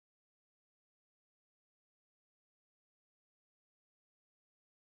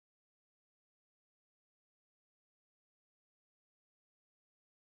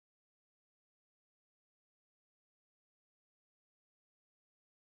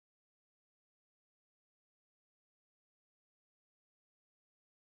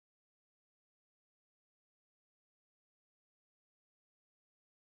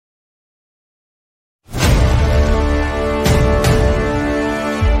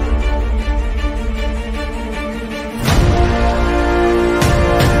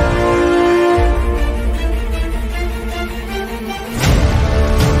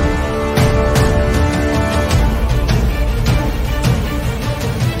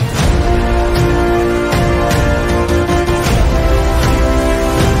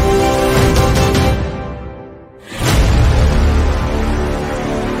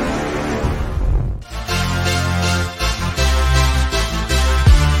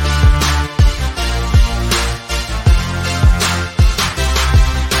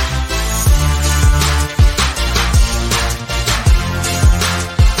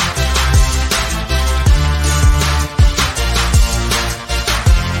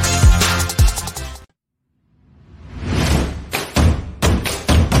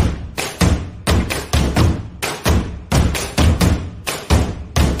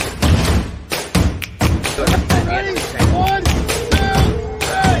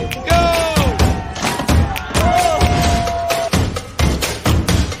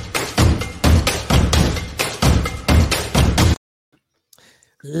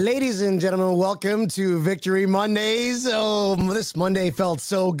and gentlemen, welcome to Victory Mondays. Oh, this Monday felt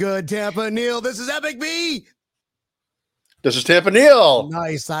so good. Tampa Neil, this is Epic B. This is Tampa Neil.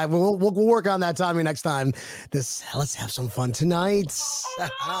 Nice. We'll work on that timing next time. Let's have some fun tonight. Our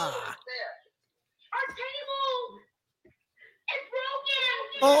table is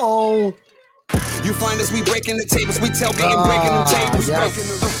broken. Uh-oh. You find us, we breaking the tables, we tailgating, breaking them tables, yes. breaking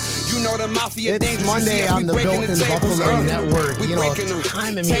them. You know the mafia It's dangerous. Monday on the Built-in Buffalo Network. We You know, breaking them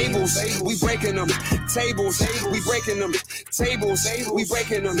time of tables, we breaking them tables, we breaking them tables, we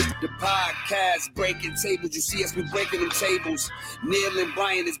breaking them. The podcast breaking tables. You see us, we breaking them tables. Neil and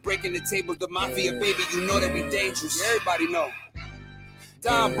Brian is breaking the tables. The mafia, baby, you know that we dangerous. Everybody know.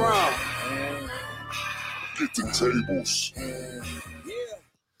 Don Brown. Get the tables.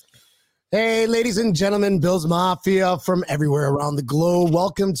 Hey, ladies and gentlemen, Bills Mafia from everywhere around the globe.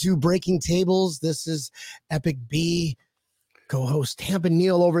 Welcome to Breaking Tables. This is Epic B, co-host Tampa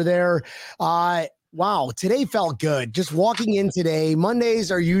Neil over there. Wow, today felt good. Just walking in today,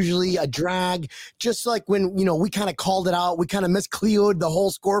 Mondays are usually a drag, just like when, we kind of called it out. We kind of miscleoed the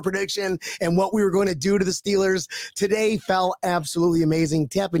whole score prediction and what we were going to do to the Steelers. Today felt absolutely amazing.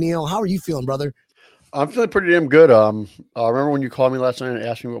 Tampa Neil, how are you feeling, brother? I'm feeling pretty damn good. I remember when you called me last night and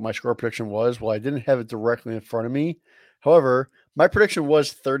asked me what my score prediction was. Well, I didn't have it directly in front of me. However, my prediction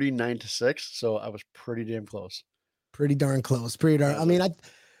was 39-6, so I was pretty damn close. Pretty darn close. We did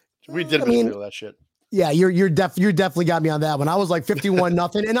miscleo that shit. Yeah, you're definitely got me on that one. I was like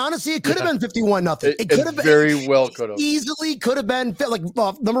 51-0, and honestly, it could have been 51-0. It could have been very well could have easily could have been like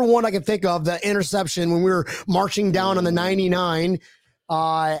number one. I can think of the interception when we were marching down on the 99.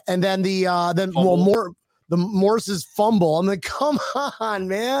 And then Morris's fumble. I'm like, come on,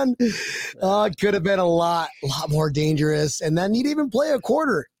 man. It could have been a lot more dangerous. And then he'd even play a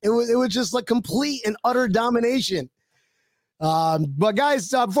quarter. It was just like complete and utter domination. But guys,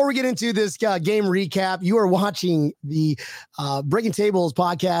 before we get into this game recap, you are watching the Breaking Tables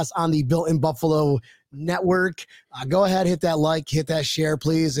podcast on the Built-in Buffalo Network. Go ahead, hit that like, hit that share,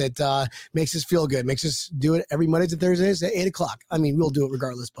 please. It makes us feel good. Makes us do it every Mondays and Thursdays at 8:00. I mean, we'll do it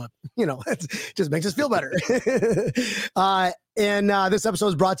regardless, but it just makes us feel better. And this episode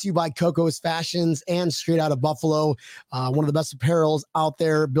is brought to you by Coco's Fashions and Straight Out of Buffalo, one of the best apparels out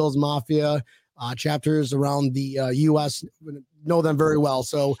there. Bills Mafia chapters around the U.S. know them very well.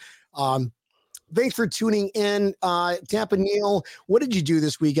 So thanks for tuning in. Tampa Neil, what did you do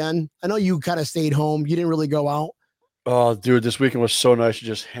this weekend? I know you kind of stayed home. You didn't really go out. Oh, dude, this weekend was so nice to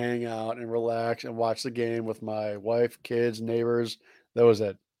just hang out and relax and watch the game with my wife, kids, neighbors. That was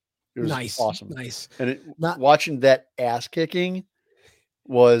it. It was nice, awesome. Nice. And watching that ass kicking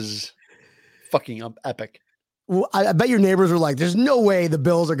was fucking epic. Well, I bet your neighbors were like, there's no way the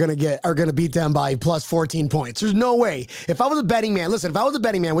Bills are going to beat them by plus 14 points. There's no way. If I was a betting man,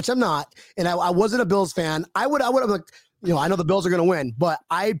 which I'm not, and I wasn't a Bills fan, I would have like, I know the Bills are going to win, but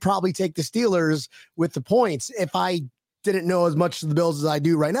I'd probably take the Steelers with the points if I didn't know as much of the Bills as I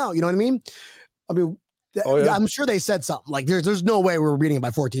do right now. You know what I mean? I'm sure they said something like there's no way we're beating it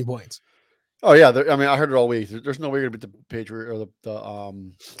by 14 points. Oh yeah, I heard it all week. There's no way you're gonna beat the Patriots or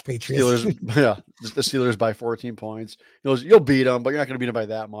the Patriots. Steelers. Yeah, the Steelers by 14 points. You'll beat them, but you're not gonna beat them by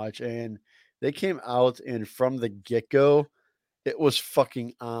that much. And they came out, and from the get go, it was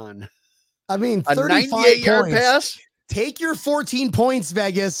fucking on. I mean, a 98-yard pass. Take your 14 points,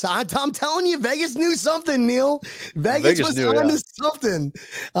 Vegas. I'm telling you, Vegas knew something, Neil. Vegas was onto something.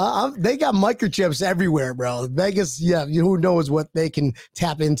 They got microchips everywhere, bro. Vegas, who knows what they can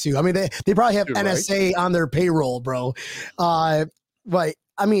tap into. I mean, they probably have NSA on their payroll, bro. But,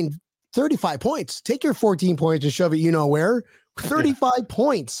 I mean, 35 points. Take your 14 points and shove it where. 35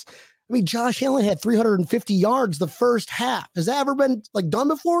 points. I mean, Josh Allen had 350 yards the first half. Has that ever been, done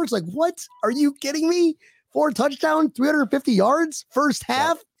before? It's like, what? Are you kidding me? 4 touchdowns, 350 yards, first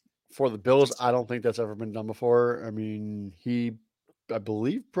half. For the Bills, I don't think that's ever been done before. I mean, I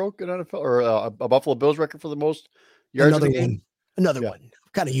believe, broke an NFL or a Buffalo Bills record for the most yards in the game. Another one.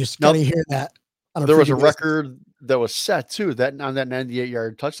 Kind of used to hear that. There was a record that was set too on that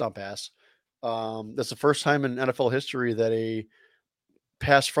 98-yard touchdown pass. That's the first time in NFL history that a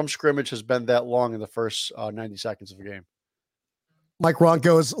pass from scrimmage has been that long in the first 90 seconds of a game. Mike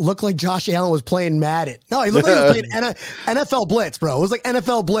Ronco's looked like Josh Allen was playing Madden. No, he looked like he was playing NFL Blitz, bro. It was like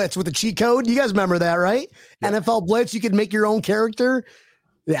NFL Blitz with a cheat code. You guys remember that, right? Yeah. NFL Blitz, you could make your own character.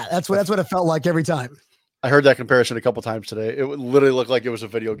 Yeah, that's what it felt like every time. I heard that comparison a couple times today. It would literally look like it was a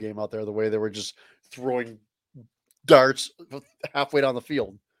video game out there, the way they were just throwing darts halfway down the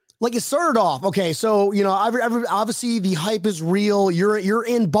field. Like it started off, okay, so obviously the hype is real. You're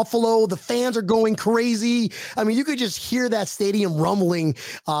in Buffalo, the fans are going crazy. I mean, you could just hear that stadium rumbling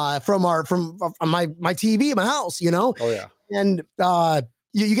from my TV in my house, Oh yeah, and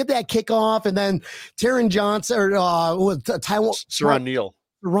you get that kickoff, and then Taron Johnson or Sharon Neal.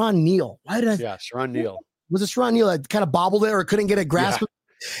 Ron Neal. Why did I? Yeah, Sharon Neal. Was it Sharon Neal that kind of bobbled it or couldn't get a grasp?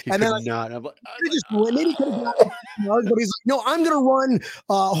 Yeah. And then maybe could have got yards, but he's like, no, I'm gonna run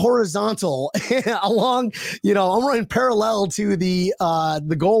horizontal along. I'm running parallel to the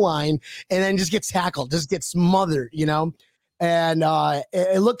goal line, and then just get tackled, just get smothered. And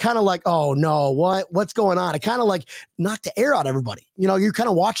it looked kind of like, oh no, what's going on? It kind of like knocked the air out of everybody. You're kind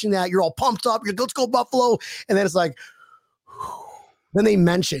of watching that, you're all pumped up. You're let's go Buffalo, and then it's like. Then they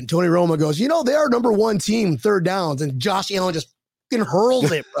mentioned Tony Romo goes, they are number one team, third downs, and Josh Allen just hurls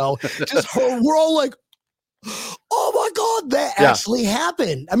it, bro. We're all like, oh my God, that actually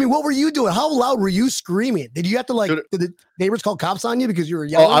happened. I mean, what were you doing? How loud were you screaming? Did you have to did the neighbors call cops on you because you were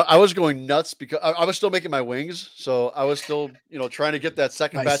yelling? Oh, I was going nuts because I was still making my wings. So I was still, trying to get that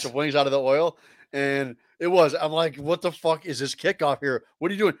second batch of wings out of the oil. And I'm like, what the fuck is this kickoff here?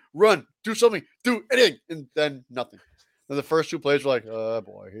 What are you doing? Run, do something, do anything. And then nothing. And the first two plays were like, oh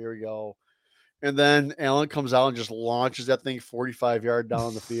boy, here we go. And then Allen comes out and just launches that thing 45 yards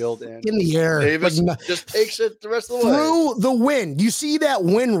down the field and in the air. Davis just takes it the rest of the way. Through the wind. You see that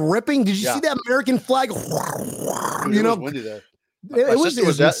wind ripping? Did you see that American flag? Dude, it was windy there. It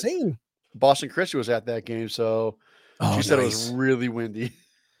was insane. Boston Christie was at that game, so she said it was really windy.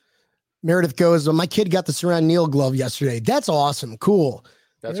 Meredith goes, my kid got the Sharon Neal glove yesterday. That's awesome. Cool.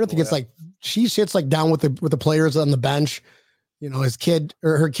 Meredith gets she sits down with the players on the bench. His kid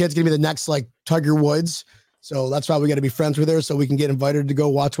or her kid's gonna be the next Tiger Woods. So that's why we got to be friends with her so we can get invited to go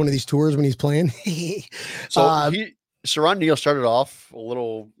watch one of these tours when he's playing. So Sharon Neal started off a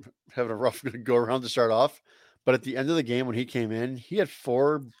little having a rough go around to start off, but at the end of the game when he came in, he had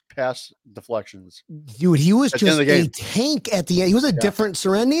 4 pass deflections. Dude, he was just a tank at the end. He was a different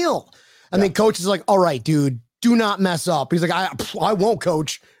Sharon Neal. I mean, coach is like, all right, dude, do not mess up. He's like, I won't,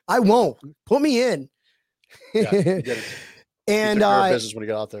 coach. I won't. Put me in. Yeah, and business when he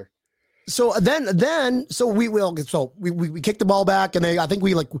got out there. So then we kick the ball back, and I think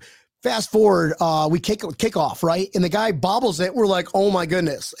we fast forward, we kick off, right? And the guy bobbles it. We're like, oh my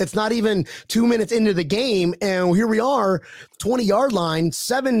goodness. It's not even 2 minutes into the game. And here we are, 20-yard line,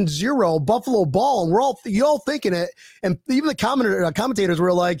 7-0 Buffalo ball. And you all thinking it. And even the commentators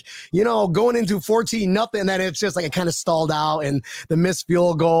were like, going into 14-0. And then it's just it kind of stalled out and the missed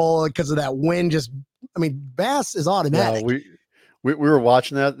field goal because of that wind. Bass is automatic. Yeah, we were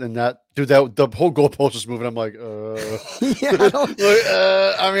watching that, and the whole goalpost was moving. I'm like, I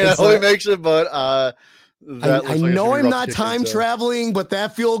hope he makes it, but I know I'm not time traveling, but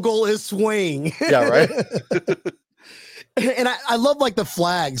that field goal is swing. Yeah, right. And I love the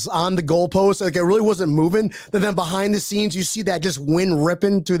flags on the goalpost. It really wasn't moving. But then behind the scenes, you see that just wind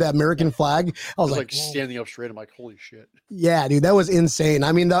ripping through that American flag. I was standing up straight. I'm like, holy shit. Yeah, dude, that was insane.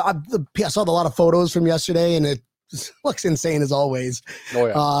 I mean, I saw a lot of photos from yesterday, and it looks insane as always. Oh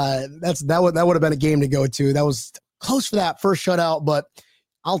yeah. That would have been a game to go to. That was close for that first shutout, but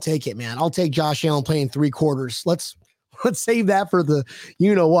I'll take it, man. I'll take Josh Allen playing 3 quarters. Let's save that for the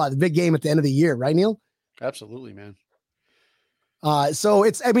the big game at the end of the year, right, Neil? Absolutely, man. So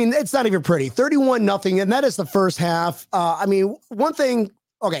it's not even pretty. 31-0, and that is the first half. One thing.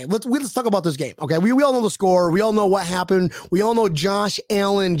 Okay, let's talk about this game. Okay, we all know the score. We all know what happened. We all know Josh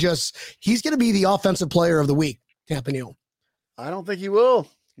Allen he's going to be the offensive player of the week. Tampa Neal. I don't think he will.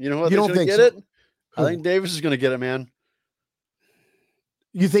 You know what? You don't think get it? I think Davis is going to get it, man.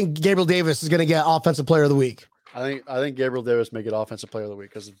 You think Gabriel Davis is going to get offensive player of the week? I think Gabriel Davis may get offensive player of the week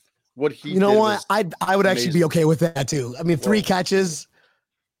because what he. You know what? I would actually be okay with that too. I mean, 3 catches.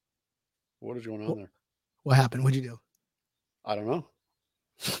 What is going on there? What happened? What'd you do? I don't know.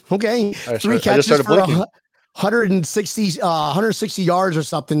 Okay, 3 catches for 160 yards or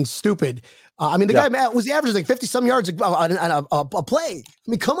something stupid. The guy was averaging 50-some yards a play. I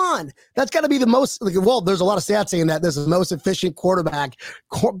mean, come on. That's got to be the most there's a lot of stats saying that this is the most efficient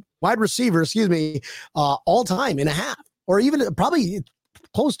wide receiver, all time in a half, or even probably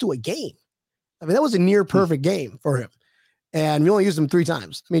close to a game. I mean, that was a near perfect game for him. And we only used him 3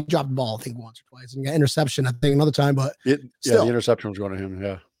 times. I mean, he dropped the ball, I think, once or twice. And got interception, I think, another time. But the interception was going to him,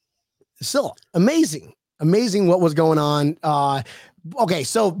 yeah. Still, amazing what was going on. Okay,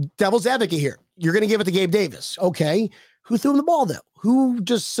 so devil's advocate here. You're going to give it to Gabe Davis. Okay, who threw him the ball, though? Who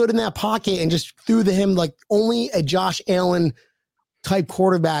just stood in that pocket and just threw to him like only a Josh Allen type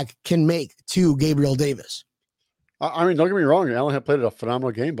quarterback can make to Gabriel Davis? I mean, don't get me wrong. Allen had played a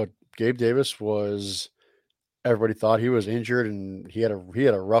phenomenal game, but Gabe Davis was. Everybody thought he was injured, and he had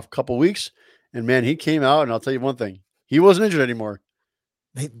a rough couple weeks. And man, he came out, and I'll tell you one thing: he wasn't injured anymore.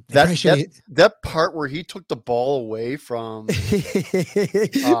 That part where he took the ball away from that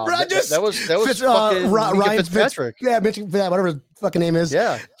was fucking Ryan Fitzpatrick. Whatever his fucking name is.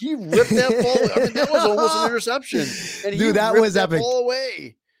 Yeah, he ripped that ball. I mean, that was almost an interception. And dude, that was epic. Ball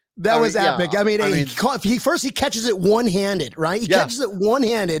away. That was epic. I mean, he catches it one-handed, right? He catches it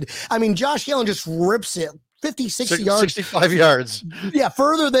one-handed. I mean, Josh Allen just rips it 50, 60 yards. 65 yards. Yeah,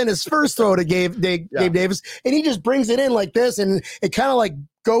 further than his first throw to Gabe Davis. And he just brings it in like this, and it kind of like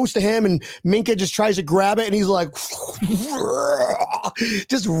goes to him, and Minka just tries to grab it, and he's like,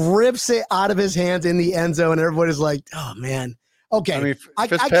 just rips it out of his hands in the end zone, and everybody's like, oh, man. Okay. I mean,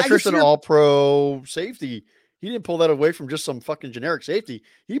 Fitzpatrick's an all-pro safety. He didn't pull that away from just some fucking generic safety.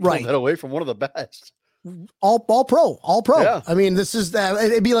 He pulled that away from one of the best. All pro. Yeah. I mean, this is that.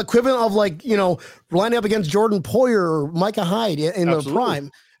 It'd be equivalent of lining up against Jordan Poyer or Micah Hyde in the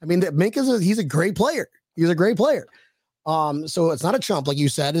prime. I mean, he's a great player. He's a great player. So it's not a chump, like you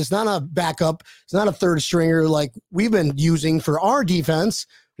said. It's not a backup. It's not a third stringer like we've been using for our defense.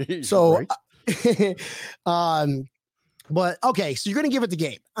 So, but okay, so you're going to give it to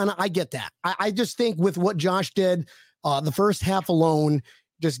Gabe, and I get that. I just think with what Josh did, the first half alone,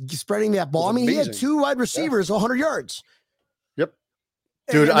 just spreading that ball. I mean, amazing. He had two wide receivers, 100 yards. Yep,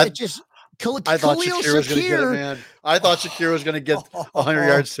 dude. I thought Shakir was going to get it, man. I thought Shakir was going to get 100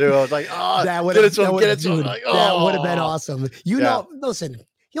 yards too. I was like, that would have been awesome. Listen,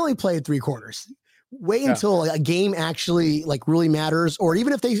 he only played 3 quarters. Wait until a game actually really matters, or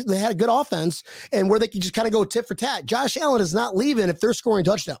even if they had a good offense and where they can just kind of go tit for tat. Josh Allen is not leaving if they're scoring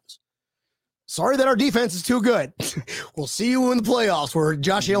touchdowns. Sorry that our defense is too good. We'll see you in the playoffs where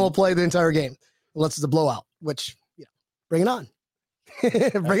Josh Allen will play the entire game unless it's a blowout, which, bring it on.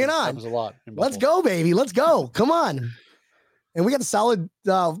 Bring it on. That was a lot. Let's go, baby. Let's go. Come on. And we got a solid,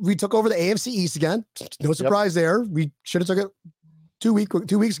 we took over the AFC East again. No surprise there. We should have took it 2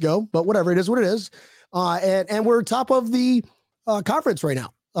 weeks ago, but whatever. It is what it is. And we're top of the conference right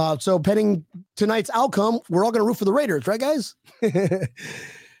now. So pending tonight's outcome, we're all going to root for the Raiders, right, guys?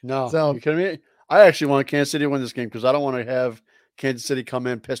 No, so you kidding me? I actually want Kansas City to win this game because I don't want to have Kansas City come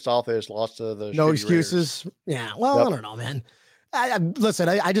in pissed off they just lost to the no excuses. Raiders. Yeah, well, I don't know, man. Listen,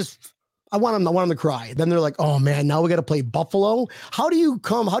 I want them to cry. Then they're like, oh man, now we got to play Buffalo. How do you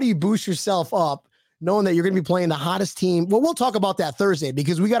boost yourself up knowing that you're going to be playing the hottest team? Well, we'll talk about that Thursday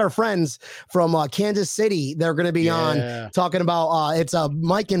because we got our friends from Kansas City. They're going to be on talking about it's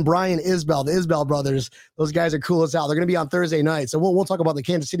Mike and Brian Isbell, the Isbell brothers. Those guys are cool as hell. They're going to be on Thursday night. So we'll talk about the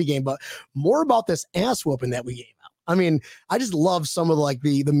Kansas City game, but more about this ass whooping that we gave out. I mean, I just love some of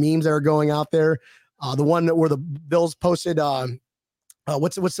the memes that are going out there. The one where the Bills posted,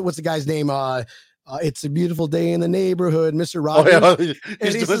 what's the guy's name? It's a beautiful day in the neighborhood, Mr. Rogers. Oh, yeah.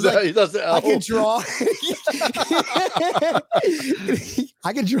 He does the I can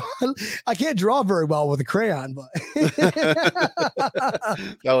draw. I can't draw very well with a crayon, but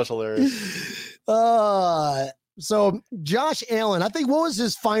that was hilarious. So Josh Allen, I think, what was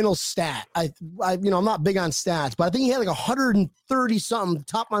his final stat? I'm not big on stats, but I think he had 130 something,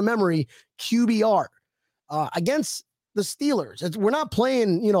 top of my memory, QBR against the Steelers. We're not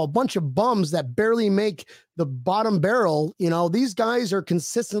playing, a bunch of bums that barely make the bottom barrel. These guys are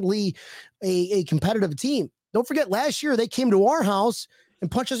consistently a competitive team. Don't forget, last year they came to our house and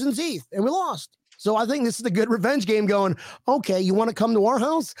punched us in the teeth, and we lost. So I think this is a good revenge game going, okay, you want to come to our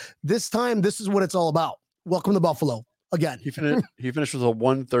house? This time, this is what it's all about. Welcome to Buffalo again. He finished with a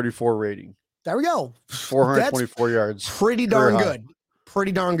 134 rating. There we go. 424 yards. Pretty darn good.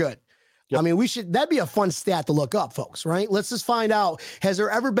 Pretty darn good. Yep. I mean, that'd be a fun stat to look up, folks, right? Let's just find out, has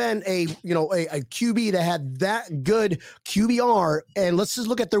there ever been a QB that had that good QBR? And let's just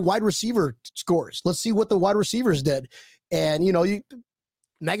look at their wide receiver scores. Let's see what the wide receivers did. And,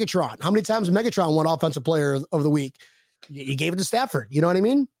 Megatron, how many times Megatron won offensive player of the week? You gave it to Stafford. You know what I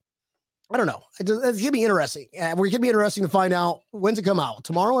mean? I don't know. It's going to be interesting. We're going to be interesting to find out. When's it come out?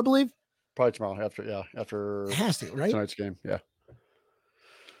 Tomorrow, I believe? Probably tomorrow after it has to, right? Tonight's game. Yeah.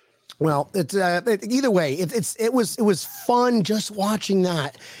 Well, it's either way. It was fun just watching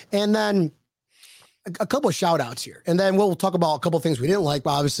that, and then a couple of shout outs here, and then we'll talk about a couple of things we didn't like.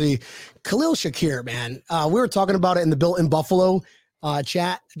 But obviously, Khalil Shakir, man, we were talking about it in the Built in Buffalo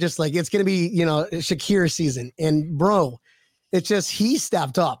chat, just like it's gonna be Shakir season, and bro, it's just he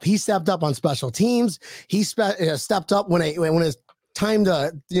stepped up. He stepped up on special teams. He stepped up when his time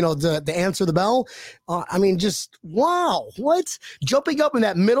to, to answer the bell. I mean, just wow, what? Jumping up in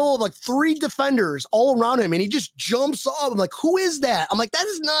that middle of like 3 defenders all around him, and he just jumps up. I'm like, who is that? I'm like, that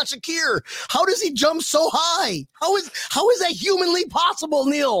is not Shakir. How does he jump so high? How is that humanly possible,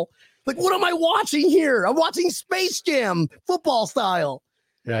 Neil? Like, what am I watching here? I'm watching Space Jam football style.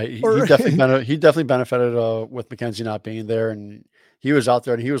 Yeah, he definitely benefited with McKenzie not being there, and he was out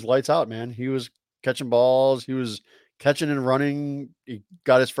there and he was lights out, man. He was catching balls, he was catching and running. He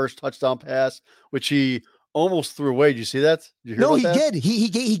got his first touchdown pass, which he almost threw away. Did you see that? Did you hear no, about he that? did. He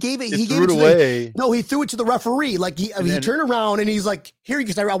gave it. He threw it away. He threw it to the referee. Like he turned around and he's like, "Here,"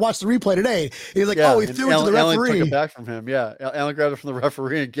 because I watched the replay today. He's like, "Oh, he threw it to the referee." Allen took it back from him. Yeah, Allen grabbed it from the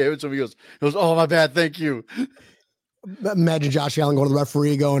referee and gave it to him. He goes, "Oh, my bad, thank you." Imagine Josh Allen going to the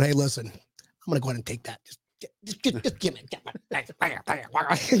referee, going, "Hey, listen, I'm going to go ahead and take that. Just give me.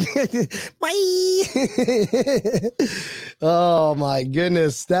 Oh my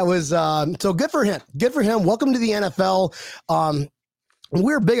goodness, that was so good for him. Good for him. Welcome to the NFL.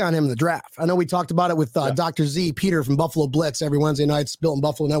 We're big on him in the draft. I know we talked about it with Dr. Z Peter from Buffalo Blitz every Wednesday nights, Built in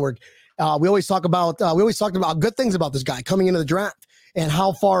Buffalo Network. We always talked about good things about this guy coming into the draft and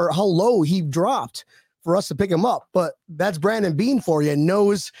how low he dropped for us to pick him up. But that's Brandon Beane for you, and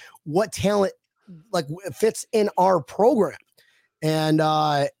knows what talent like fits in our program. And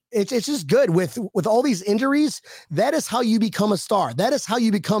it's just good with all these injuries. That is how you become a star. That is how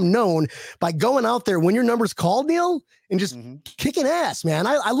you become known, by going out there when your number's called, Neil, and just kicking ass, man.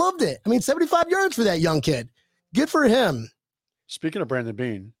 I loved it. I mean, 75 yards for that young kid. Good for him. Speaking of Brandon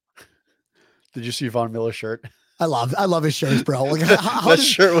Beane, did you see Von Miller's shirt? I love his shirts, bro. Like, that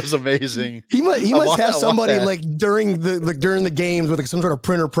shirt was amazing. He must have somebody like during the games with like some sort of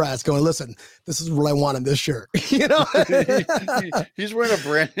printer press going, "Listen, this is what I want in this shirt." You know, he's wearing a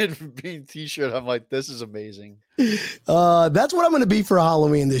Brandon Beane t-shirt. I'm like, this is amazing. That's what I'm going to be for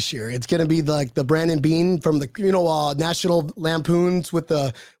Halloween this year. It's going to be like the Brandon Beane from the National Lampoons with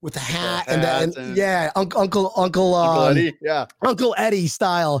the hat and Uncle Eddie, Uncle Eddie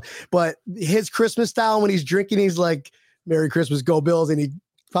style, but his Christmas style when he's drinking, he's like, "Merry Christmas, go Bills," and he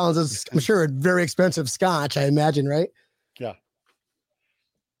founds us, I'm sure, a very expensive scotch, I imagine, right?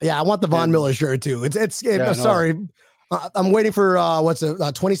 Yeah, I want the Von Miller shirt too. Sorry. I'm waiting for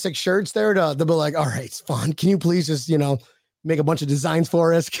 26 shirts there to be like, "All right, Vaughn, can you please just make a bunch of designs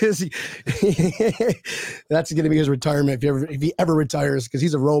for us?" Because that's going to be his retirement if he ever retires, because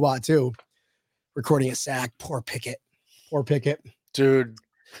he's a robot too. Recording a sack, poor Pickett, dude.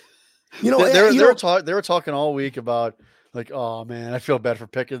 They were talking all week about like, oh man, I feel bad for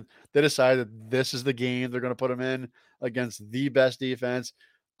Pickett. They decided this is the game they're going to put him in against the best defense.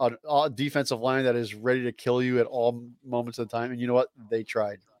 A defensive line that is ready to kill you at all moments of the time. And you know what? They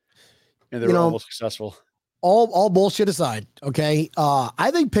tried. And they were almost successful. All bullshit aside, okay? I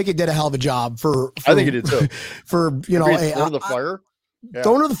think Pickett did a hell of a job I think he did too. For, thrown the fire.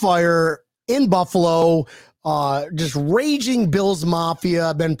 Thrown to the fire in Buffalo, just raging Bills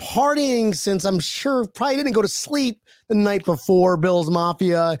Mafia. Been partying since, I'm sure, probably didn't go to sleep the night before, Bills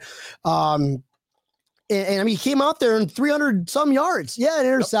Mafia. And I mean, he came out there in 300 some yards. Yeah, an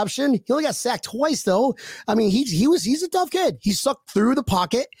interception. He only got sacked twice, though. I mean, he's a tough kid. He sucked through the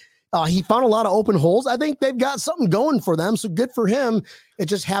pocket. He found a lot of open holes. I think they've got something going for them. So good for him. It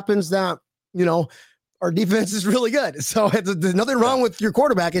just happens that, our defense is really good. So there's nothing wrong with your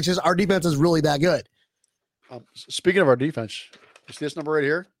quarterback. It's just our defense is really that good. Speaking of our defense, you see this number right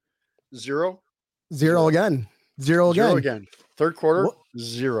here? 0. Zero again. Third quarter,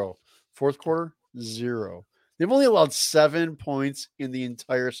 0. Fourth quarter, 0. They've only allowed 7 points in the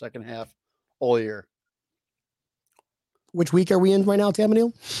entire second half all year. Which week are we in right now,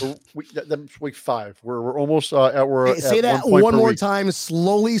 Tamanil? That's week 5. We're almost say that one more time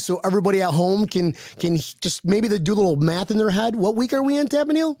slowly so everybody at home can just maybe they do a little math in their head. What week are we in,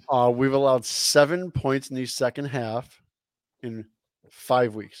 Tamanil? We've allowed 7 points in the second half in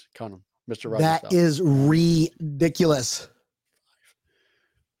 5 weeks. Count them, Mr. Rogers. That is ridiculous.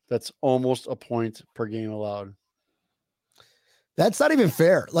 That's almost a point per game allowed. That's not even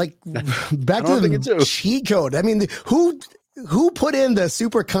fair. Like, back to the cheat code. I mean, who put in the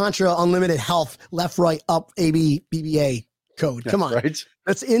super contra unlimited health left, right, up, AB, BBA code? Come on. Right?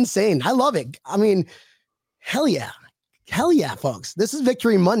 That's insane. I love it. I mean, hell yeah, folks. This is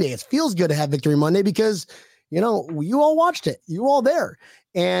Victory Monday. It feels good to have Victory Monday because, you all watched it. You all there.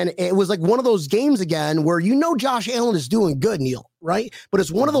 And it was like one of those games again where Josh Allen is doing good, Neil, right? But it's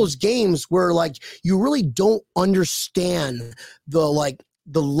one of those games where like you really don't understand the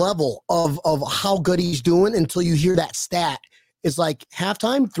level of how good he's doing until you hear that stat. It's like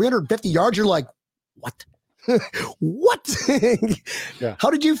halftime, 350 yards. You're like, what? What? Yeah. How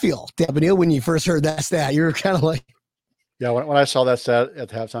did you feel, Tampa Neal, when you first heard that stat? You were kind of like, yeah. When I saw that stat at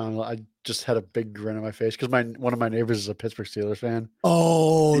halftime, I just had a big grin on my face because one of my neighbors is a Pittsburgh Steelers fan.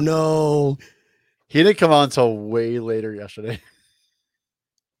 oh no. He didn't come on until way later yesterday.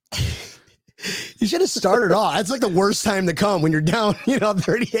 You should have started off. That's like the worst time to come when you're down,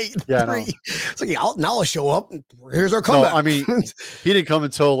 38-3. Yeah, no. It's like, now I'll show up. Here's our comeback. No, I mean, he didn't come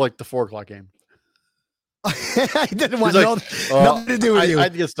until like the 4:00 game. I didn't want nothing to do with you. I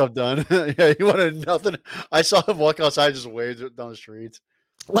had to get stuff done. Yeah, he wanted nothing. I saw him walk outside, just waved down the street.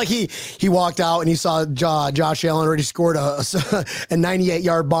 Like he walked out and he saw Josh Allen already scored a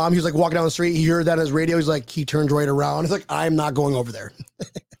 98-yard bomb. He was like walking down the street. He heard that on his radio. He's like, he turned right around. He's like, I'm not going over there.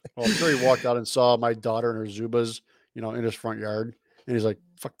 Well, I'm sure he walked out and saw my daughter and her Zubas, in his front yard. And he's like,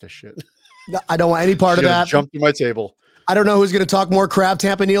 fuck this shit. I don't want any part of that. Jumped to my table. I don't know who's going to talk more crap,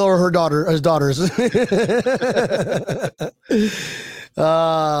 Tampa Neal or his daughters.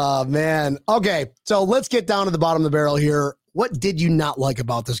 Oh, man. Okay, so let's get down to the bottom of the barrel here. What did you not like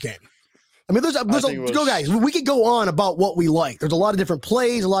about this game? I mean, guys, we could go on about what we like. There's a lot of different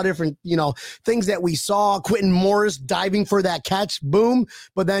plays, a lot of different, things that we saw. Quentin Morris diving for that catch, boom.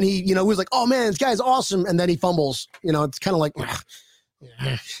 But then he was like, oh, man, this guy's awesome. And then he fumbles. It's kind of like,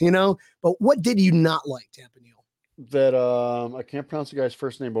 But what did you not like, Tampa Neal? That I can't pronounce the guy's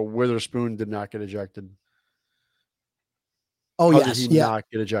first name, but Witherspoon did not get ejected. Oh, How did he not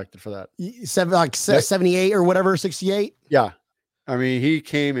get ejected for that? 78 or whatever, 68? Yeah. I mean, he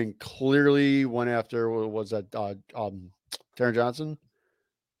came and clearly went after, what was that, Taron Johnson?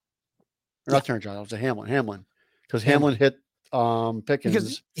 Or not Taron Johnson, it was a Hamlin. Because Hamlin hit Pickens.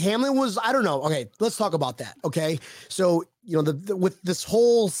 Because Hamlin was, I don't know. Okay, let's talk about that. Okay. So, with this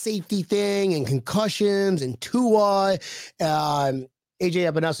whole safety thing and concussions and Tua, AJ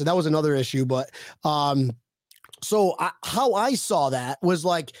Epinesa, that was another issue. But so how I saw that was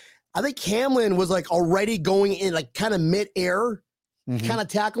like, I think Hamlin was like already going in like kind of midair, kind of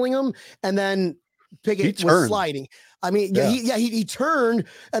tackling him, and then Pickett was sliding. I mean, he turned,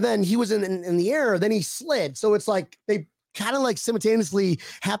 and then he was in the air, then he slid. So it's like they kind of like simultaneously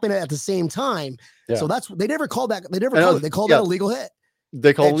happened at the same time. Yeah. So they never called that. They never called it. They called that a legal hit.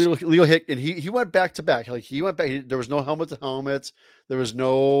 They called it legal hit, and he went back to back. Like he went back. There was no helmet to helmets. There was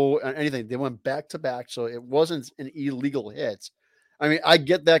no anything. They went back to back, so it wasn't an illegal hit. I mean, I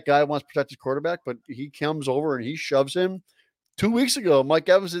get that guy wants to protect his quarterback, but he comes over and he shoves him. 2 weeks ago, Mike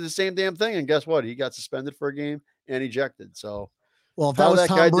Evans did the same damn thing, and guess what? He got suspended for a game and ejected. So, well, if that was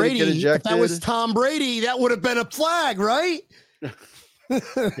Tom Brady, that would have been a flag, right?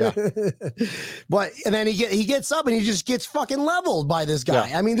 Yeah. But and then he gets up and he just gets fucking leveled by this guy.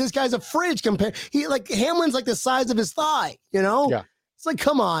 Yeah. I mean, this guy's a fridge compared. Hamlin's like the size of his thigh, Yeah. It's like,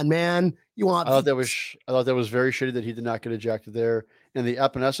 come on, man. I thought that was very shitty that he did not get ejected there. And the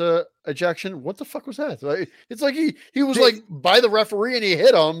Epinesa ejection, what the fuck was that? It's like he was like by the referee and he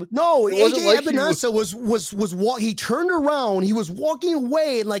hit him. No, AJ Epinesa was he turned around, he was walking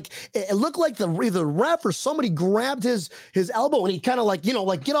away, and like it looked like the ref or somebody grabbed his elbow and he kind of like, get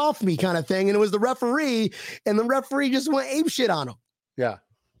off me kind of thing. And it was the referee, and the referee just went ape shit on him. Yeah.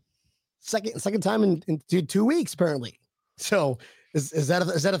 Second time in 2 weeks, apparently. So Is that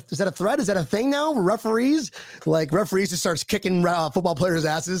a threat? Is that a thing now? Referees just starts kicking football players'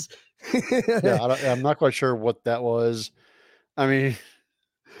 asses. Yeah, I'm not quite sure what that was. I mean,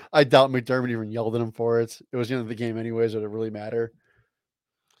 I doubt McDermott even yelled at him for it. It was the end of the game anyways. Did it really matter?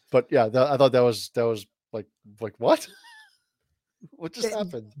 But yeah, I thought that was like what? What just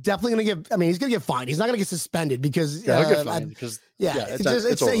happened? Definitely gonna get. I mean, he's gonna get fined. He's not gonna get suspended because he'll get fined because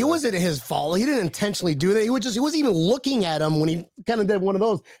it wasn't his fault. He didn't intentionally do that. He wasn't even looking at him when he kind of did one of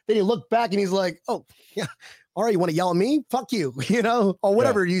those. Then he looked back and he's like, "Oh, yeah, all right, you want to yell at me? Fuck you," or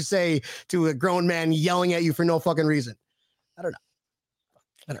whatever you say to a grown man yelling at you for no fucking reason. I don't know.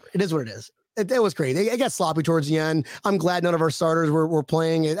 Whatever. It is what it is. It was crazy. It got sloppy towards the end. I'm glad none of our starters were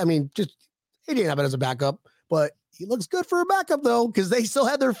playing it. I mean, just he didn't have it as a backup, but he looks good for a backup though, because they still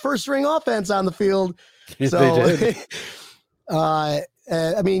had their first string offense on the field. Yes, so, they did.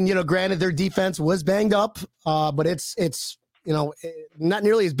 I mean, granted their defense was banged up, but it's not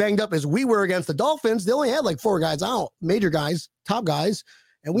nearly as banged up as we were against the Dolphins. They only had like 4 guys out, major guys, top guys,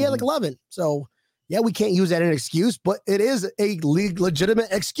 and we had like 11. So yeah, we can't use that as an excuse, but it is a legitimate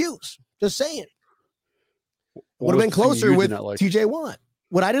excuse. Just saying. Would have been closer with TJ Watt.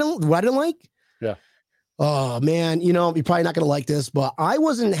 What I didn't like? Yeah. Oh man, you're probably not gonna like this, but I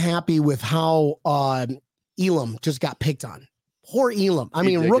wasn't happy with how Elam just got picked on. Poor Elam. I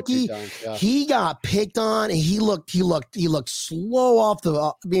mean, rookie, he got picked on, and he looked slow off the.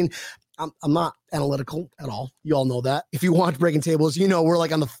 I mean, I'm not analytical at all. You all know that. If you watch Breaking Tables, we're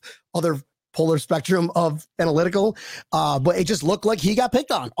like on the other polar spectrum of analytical. But it just looked like he got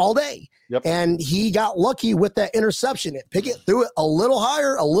picked on all day. Yep. And he got lucky with that interception. Pickett threw it a little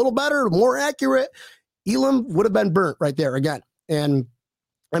higher, a little better, more accurate. Elam would have been burnt right there again. And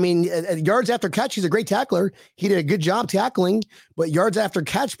I mean, yards after catch, he's a great tackler. He did a good job tackling, but yards after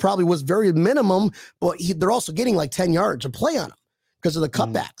catch probably was very minimum, but they're also getting like 10 yards of play on him because of the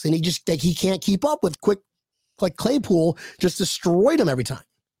cutbacks. And he can't keep up with quick, like Claypool just destroyed him every time.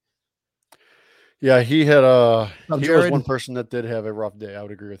 Yeah, he was one person that did have a rough day. I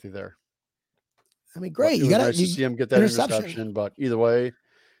would agree with you there. I mean, great. You got nice to see him get that interception, but either way,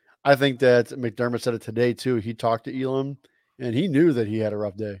 I think that McDermott said it today too. He talked to Elam and he knew that he had a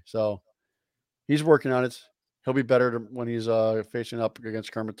rough day. So he's working on it. He'll be better when he's facing up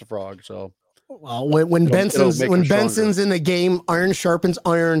against Kermit the Frog. So well, when Benson's in the game, iron sharpens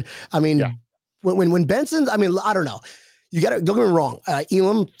iron. I mean, when Benson's, I mean, I don't know. You got to, don't get me wrong.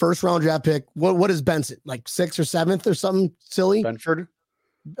 Elam, first round draft pick. What is Benson? Like 6th or 7th or something silly? Benford,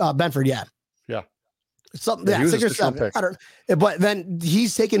 yeah. Yeah. Something, 6 or 7. I don't. But then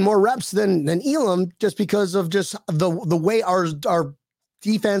he's taking more reps than Elam just because of just the way our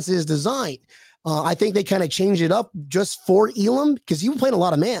defense is designed. I think they kind of changed it up just for Elam because he was playing a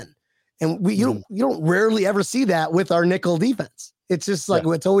lot of man, and you don't rarely ever see that with our nickel defense. It's just like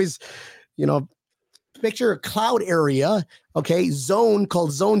it's always, picture a cloud area, zone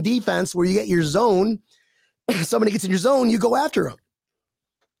called zone defense where you get your zone. Somebody gets in your zone, you go after him.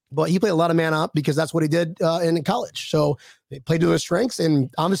 But he played a lot of man up because that's what he did in college. So they played to his strengths, and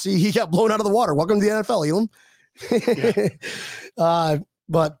obviously he got blown out of the water. Welcome to the NFL, Elam.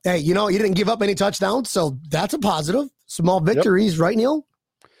 But hey, he didn't give up any touchdowns, so that's a positive. Small victories, right, Neil?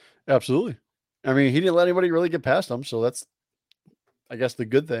 Absolutely. I mean, he didn't let anybody really get past him, so that's, I guess, the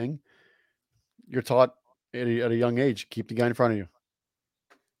good thing. You're taught at a young age, keep the guy in front of you.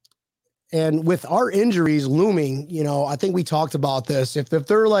 And with our injuries looming, I think we talked about this. If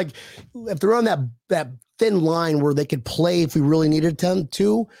they're on that thin line where they could play if we really needed them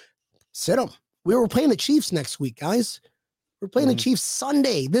to, sit them. We were playing the Chiefs next week, guys. We're playing the Chiefs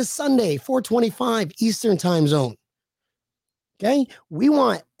this Sunday, 4:25 Eastern time zone. Okay? We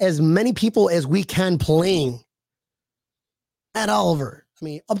want as many people as we can playing at Oliver. I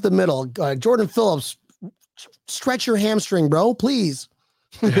mean, up the middle. Jordan Phillips, stretch your hamstring, bro, please.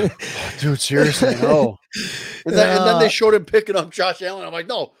 Dude, seriously, no. And then they showed him picking up Josh Allen. I'm like,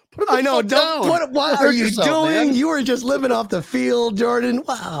 no, put him down. What are you doing? Man. You were just living off the field, Jordan.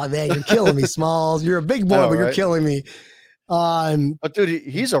 Wow, man, you're killing me, Smalls. You're a big boy, but you're killing me. But dude,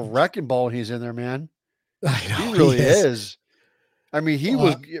 he's a wrecking ball when he's in there, man. I know, he really is. I mean, he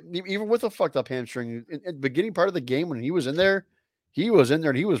was, even with a fucked up hamstring, in the beginning part of the game when he was in there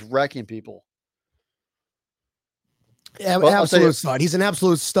and he was wrecking people. Absolute stud. He's an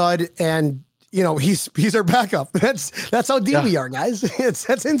absolute stud, and he's our backup. That's how deep we are, guys.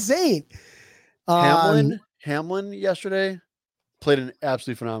 That's insane. Hamlin yesterday played an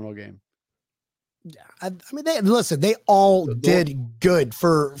absolutely phenomenal game. Yeah, I mean, they all did good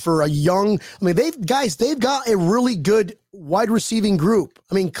for a young. I mean, they've got a really good wide receiving group.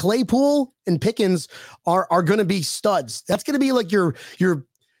 I mean, Claypool and Pickens are going to be studs. That's going to be like your.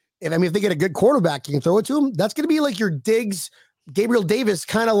 If they get a good quarterback, you can throw it to him. That's going to be like your Diggs, Gabriel Davis,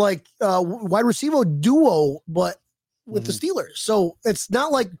 kind of like wide receiver duo, but with the Steelers. So it's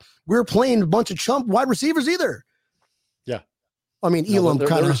not like we're playing a bunch of chump wide receivers either. Yeah, I mean, Elam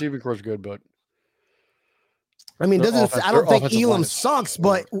kind of their receiving core is good, but I mean, I don't think Elam sucks,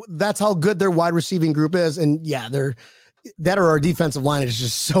 but that's how good their wide receiving group is. And yeah, our defensive line is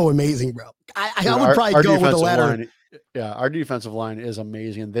just so amazing, bro. I would probably go with the latter. Yeah, our defensive line is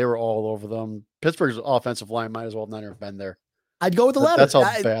amazing. They were all over them. Pittsburgh's offensive line might as well not have been there. I'd go with the latter. That's how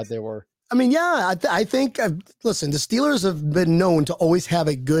bad they were. I mean, yeah, I think, listen, the Steelers have been known to always have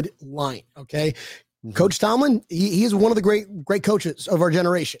a good line, okay? Mm-hmm. Coach Tomlin, he's one of the great coaches of our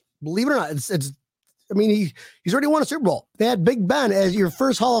generation. Believe it or not, he's already won a Super Bowl. They had Big Ben as your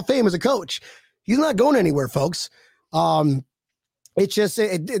first Hall of Fame as a coach. He's not going anywhere, folks. It's just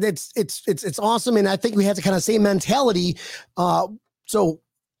it's awesome, and I think we have the kind of same mentality. So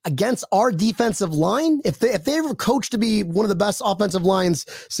against our defensive line, if they ever coached to be one of the best offensive lines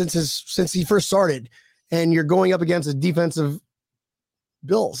since he first started, and you're going up against a defensive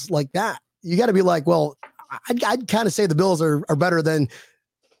Bills like that, you got to be like, well, I'd kind of say the Bills are better than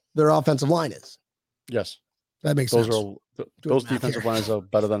their offensive line is. Yes, that makes sense. Those defensive lines are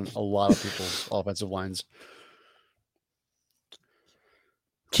better than a lot of people's offensive lines.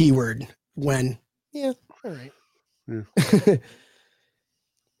 Keyword when. Yeah. All right. Yeah.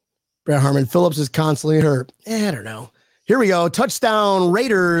 Brett Harmon. Phillips is constantly hurt. I don't know. Here we go. Touchdown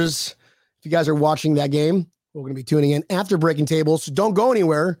Raiders. If you guys are watching that game, we're going to be tuning in after breaking tables. So don't go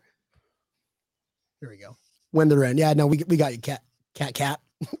anywhere. Here we go. When they're in. Yeah, no, we got you, cat.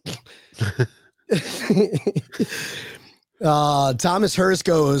 Thomas Hurst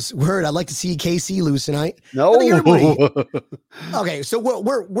goes, word, I'd like to see KC lose tonight. No. Okay, so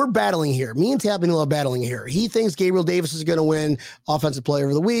we're battling here. Me and Tappanil are battling here. He thinks Gabriel Davis is going to win Offensive Player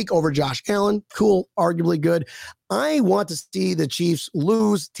of the Week over Josh Allen. Cool, arguably good. I want to see the Chiefs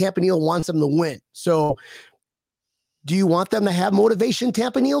lose. Tappanil wants them to win. So do you want them to have motivation,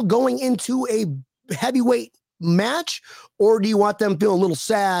 Tappanil, going into a heavyweight match, or do you want them feeling a little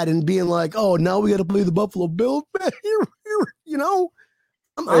sad and being like, oh, now we got to play the Buffalo Bills? You know,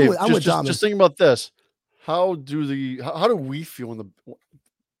 I'm with Thomas. Just think about this. How do we feel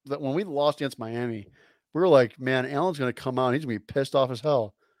that when we lost against Miami, we were like, man, Allen's going to come out. He's going to be pissed off as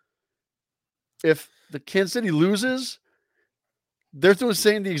hell. If the Kansas City loses, they're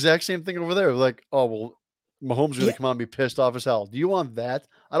saying the exact same thing over there. Like, oh, well, Mahomes is going to come out and be pissed off as hell. Do you want that?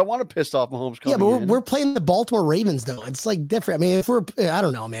 I don't want to piss off Mahomes. Yeah, but we're playing the Baltimore Ravens, though. It's like different. I mean, I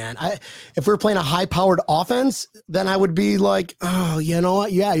don't know, man. If we're playing a high-powered offense, then I would be like, oh, you know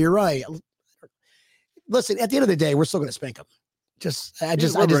what? Yeah, you're right. Listen, at the end of the day, we're still going to spank them. We're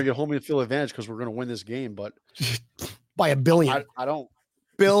going to get home field advantage because we're going to win this game, but by a billion. I don't.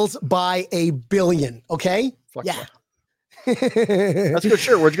 Bills by a billion. Okay. Fuck yeah. That's a good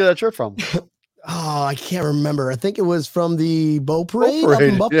shirt. Where'd you get that shirt from? Oh, I can't remember. I think it was from the Bow Parade up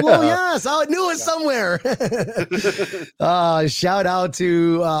in Buffalo. Yeah. Yes, I knew it somewhere. Shout out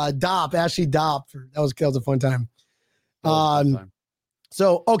to Dopp, Ashley Dopp. That was a fun time.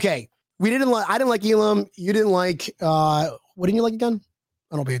 So okay, I didn't like Elam. You didn't like what didn't you like again?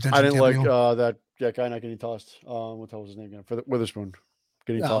 I don't pay attention. I didn't like that guy not getting tossed. What the hell was his name again? For the Witherspoon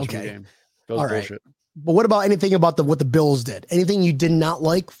getting tossed from the game. That was bullshit. But what about anything about what the Bills did? Anything you did not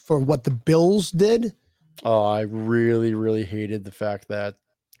like for what the Bills did? Oh, I really, really hated the fact that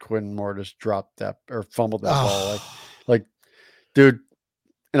Quinn Mortis dropped that or fumbled that ball. Like, dude,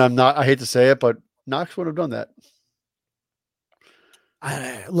 and I hate to say it, but Knox would have done that.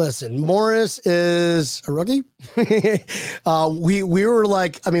 Listen, Morris is a rookie. We were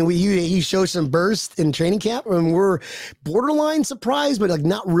like, I mean, he showed some burst in training camp, and we're borderline surprised, but like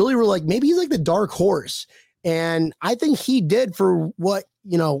not really. We're like, maybe he's like the dark horse, and I think he did for what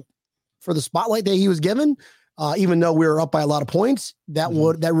for the spotlight that he was given. Even though we were up by a lot of points, that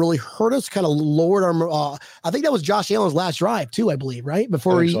really hurt us. Kind of lowered our. I think that was Josh Allen's last drive too, I believe, right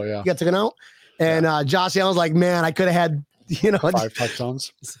before he got taken out, and Josh Allen's like, man, I could have had. 5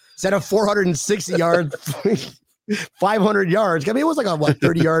 touchdowns instead of 460 yards, 500 yards. I mean, it was like a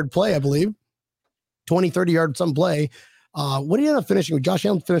 30-yard play, I believe. 30 yard some play. What did he end up finishing with? Josh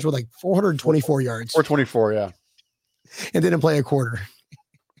Allen finished with like 424 yards. 424, yeah. And didn't play a quarter.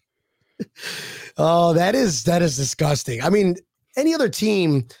 Oh, that is disgusting. I mean, any other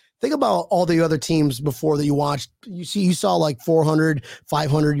team, think about all the other teams before that you watched. You saw like 400,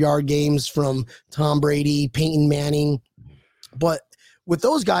 500-yard games from Tom Brady, Peyton Manning. But with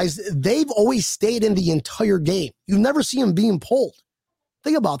those guys, they've always stayed in the entire game. You've never seen them being pulled.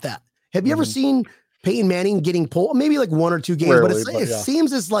 Think about that. Have you ever seen Peyton Manning getting pulled? Maybe like 1 or 2 games, rarely, but it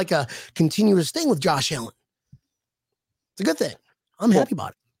seems it's like a continuous thing with Josh Allen. It's a good thing. I'm happy about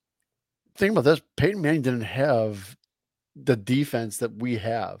it. Think about this. Peyton Manning didn't have the defense that we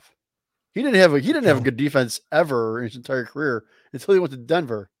have. He didn't have a good defense ever in his entire career until he went to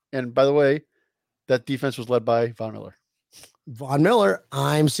Denver. And by the way, that defense was led by Von Miller. Von Miller,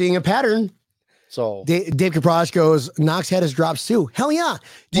 I'm seeing a pattern. So Dave Kaprosch goes, Knox had his drops too. Hell yeah.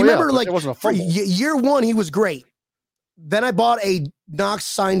 Do you remember like for year 1, he was great. Then I bought a Knox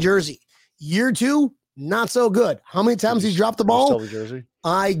signed jersey. Year 2, not so good. How many times he dropped the ball? Sell the jersey?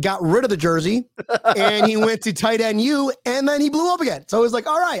 I got rid of the jersey and he went to tight end U and then he blew up again. So I was like,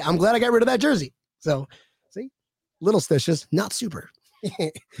 all right, I'm glad I got rid of that jersey. So see, little stitches, not super.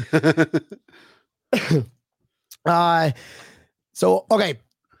 So, okay.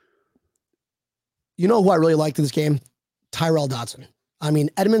 You know who I really liked in this game? Tyrel Dodson. I mean,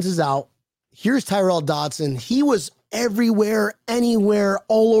 Edmonds is out. Here's Tyrel Dodson. He was everywhere, anywhere,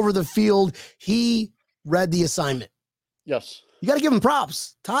 all over the field. He read the assignment. Yes. You got to give him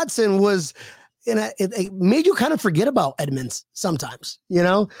props. Dodson was it made you kind of forget about Edmonds sometimes,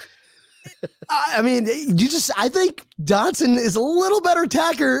 I mean, I think Dodson is a little better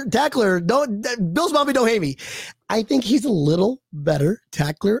tackler. Bill's Bobby, don't hate me. I think he's a little better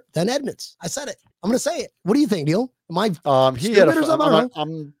tackler than Edmonds. I said it. I'm going to say it. What do you think, Neil? Am I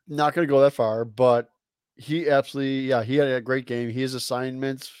I'm not going to go that far, but he absolutely, he had a great game. His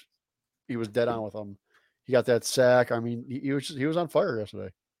assignments was dead on with them. He got that sack. I mean, he was on fire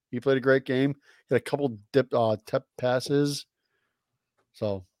yesterday. He played a great game. He had a couple tip passes.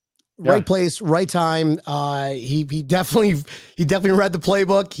 So right place, right time. He definitely read the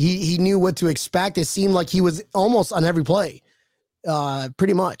playbook. He knew what to expect. It seemed like he was almost on every play,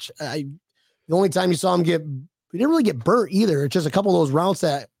 pretty much. The only time you saw him he didn't really get burnt either. It's just a couple of those routes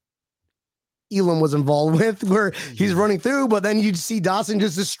that Elam was involved with where he's running through, but then you'd see Dawson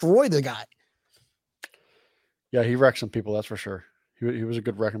just destroy the guy. Yeah, he wrecked some people, that's for sure. He was a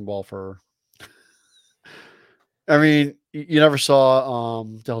good wrecking ball for. I mean, you never saw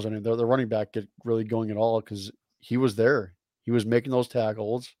the running back get really going at all because he was there. He was making those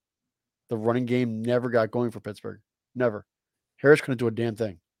tackles. The running game never got going for Pittsburgh. Never. Harris couldn't do a damn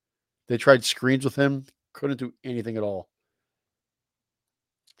thing. They tried screens with him, couldn't do anything at all.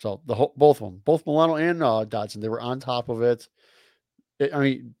 So both of them, both Milano and Dodson, they were on top of it. I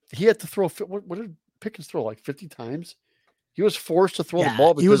mean, he had to throw. What did Pickens throw? Like 50 times. He was forced to throw the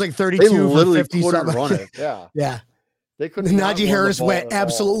ball because he was like 32 they literally 50 couldn't something. run it. Yeah. Yeah. They couldn't. Najee Harris went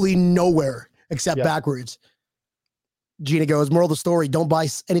absolutely nowhere except backwards. Gina goes, moral of the story, don't buy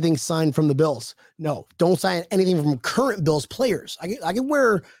anything signed from the Bills. No, don't sign anything from current Bills players. I can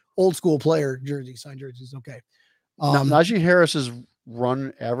wear old school player jerseys, signed jerseys. Okay. Najee Harris's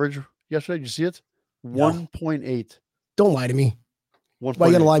run average yesterday, did you see it? 1.8. Don't lie to me. 1. Why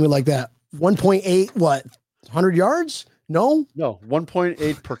you gotta lie to me like that? 1.8, what? 100 yards? No,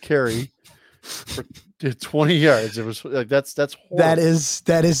 1.8 per carry for 20 yards. It was like that's horrible. That is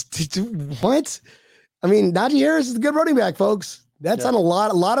what? I mean, Najee Harris is a good running back, folks. That's on a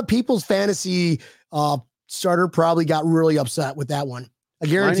lot of people's fantasy starter probably got really upset with that one. I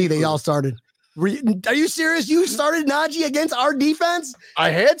guarantee they all started. Are you serious? You started Najee against our defense?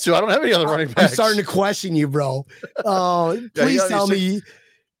 I had to. I don't have any other running backs. I'm starting to question you, bro. Please tell me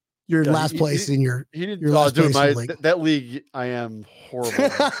your last place in your last place league. That league, I am horrible.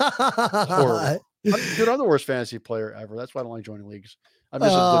 Horrible. Dude, I'm the worst fantasy player ever. That's why I don't like joining leagues.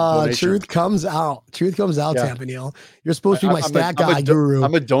 Truth comes out. Tampa Neal. You're supposed to be my stat guy guru.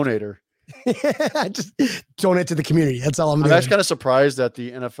 I'm a donator. I just donate to the community. That's all I'm doing. I'm actually kind of surprised that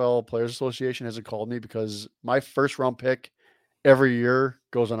the NFL Players Association hasn't called me because my first round pick every year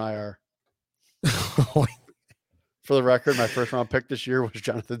goes on IR. For the record, my first round pick this year was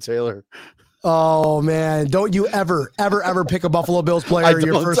Jonathan Taylor. Oh man, don't you ever pick a Buffalo Bills player I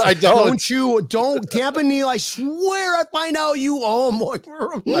don't. Don't Tampa Neal, I swear I find out you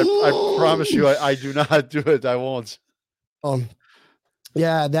I promise you I do not do it. I won't.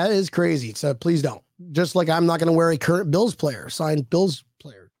 Yeah, that is crazy. So please don't. Just like I'm not going to wear a current Bills player, signed Bills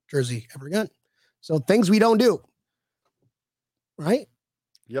player jersey ever again. So things we don't do. Right?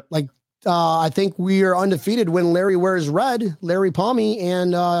 Yep. Like I think we are undefeated when Larry wears red. Larry Palmy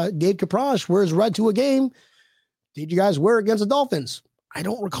and Dave Kaprash wears red to a game. Did you guys wear it against the Dolphins? I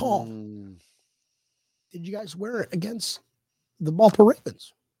don't recall. Did you guys wear it against the Baltimore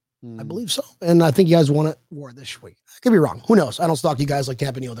Ravens? I believe so. And I think you guys wore it this week. I could be wrong. Who knows? I don't stalk you guys like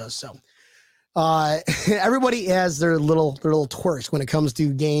Tampa Neal does. So everybody has their little twerks when it comes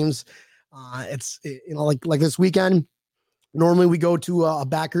to games. It's like this weekend. Normally we go to a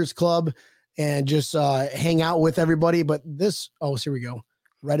backers club and just hang out with everybody. But here we go.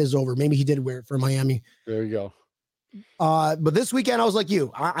 Red is over. Maybe he did wear it for Miami. There you go. But this weekend I was like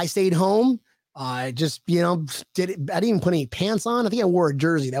you. I stayed home. I just, I didn't even put any pants on. I think I wore a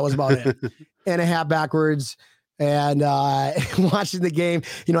jersey. That was about it. And a hat backwards and watching the game,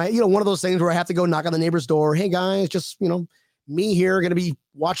 one of those things where I have to go knock on the neighbor's door. Hey guys, just, me here going to be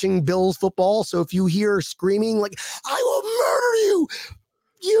watching Bills football. So if you hear screaming, like, I will murder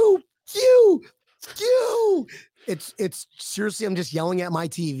you, it's seriously, I'm just yelling at my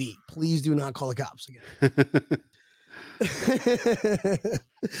TV. Please do not call the cops again.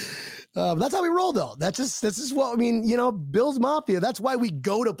 That's how we roll, though. This is what I mean. Bills Mafia. That's why we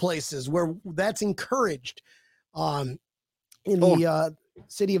go to places where that's encouraged. In the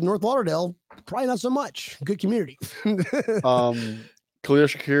city of North Lauderdale, probably not so much. Good community. Khalil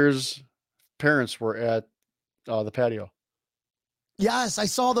Shakir's parents were at the patio. Yes, I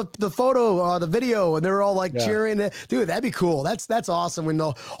saw the photo, the video, and they were all like cheering. Dude, that'd be cool. That's awesome when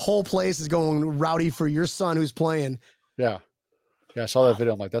the whole place is going rowdy for your son who's playing. Yeah. Yeah, I saw that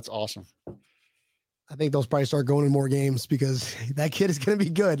video. I'm like, that's awesome. I think they'll probably start going to more games because that kid is going to be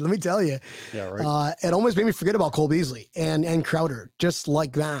good. Let me tell you. Yeah, right. It almost made me forget about Cole Beasley and Crowder, just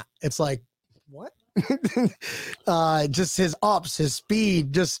like that. It's like, what? Just his ups, his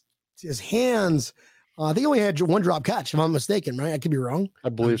speed, just his hands. I think he only had one drop catch, if I'm mistaken, right? I could be wrong. I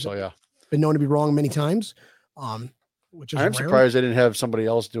believe so, yeah. Been known to be wrong many times. which is I'm rare. surprised they didn't have somebody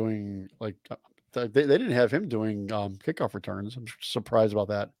else doing they didn't have him doing kickoff returns. I'm surprised about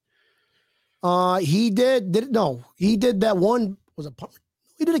that. He did that one. Was it?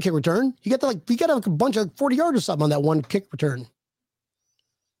 He did a kick return. He got a bunch of 40 yards or something on that one kick return.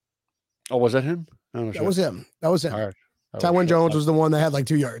 Oh, was that him? That was him. All right. Taiwan Jones was the one that had like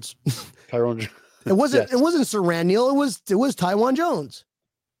 2 yards. Tyrone. It wasn't. Yes. It wasn't Saran Neal. It was Taiwan Jones.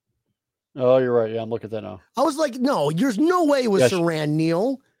 Oh, you're right. Yeah, I'm looking at that now. I was like, no, there's no way it was Saran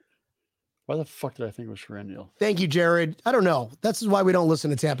Neal. Why the fuck did I think it was Saran Neal? Thank you, Jared. I don't know. That's why we don't listen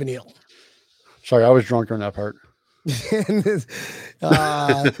to Tampa Neal. Sorry, I was drunk during that part.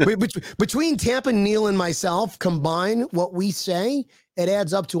 Between Tampa Neal and myself, combine what we say, it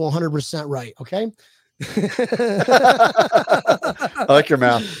adds up to 100% right. Okay. I like your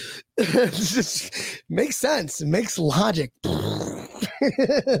math. It just makes sense. It makes logic.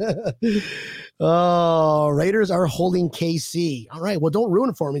 Oh, Raiders are holding KC. All right. Well, don't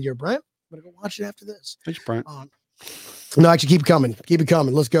ruin it for me here, Brent. I'm going to go watch it after this. Thanks, Brent. No, actually, keep it coming. Keep it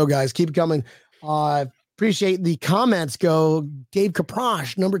coming. Let's go, guys. Keep it coming. Appreciate the comments. Go Dave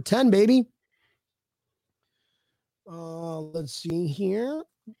Kaprosh, number 10, baby. Let's see here.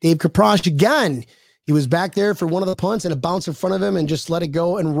 Dave Kaprosh again. He was back there for one of the punts and a bounce in front of him and just let it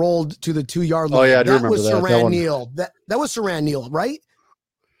go and rolled to the 2-yard line. Oh, yeah, I do remember that. Saran Neal. That was Saran Neal, right?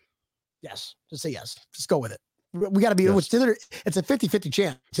 Yes. Just say yes. Just go with it. We got to be, yes. It's a 50-50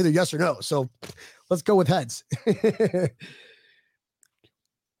 chance. It's either yes or no. So let's go with heads.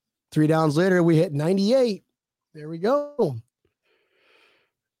 3 downs later, we hit 98. There we go.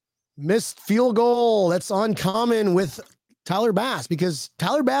 Missed field goal. That's uncommon with Tyler Bass because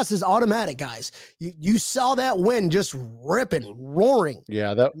Tyler Bass is automatic, guys. You saw that wind just ripping, roaring.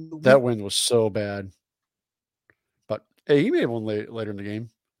 Yeah, that wind was so bad. But hey, he may have won later in the game.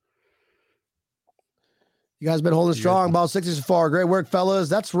 You guys been holding strong. About 60 so far. Great work, fellas.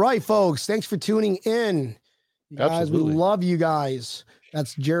 That's right, folks. Thanks for tuning in. You guys, absolutely. We love you guys.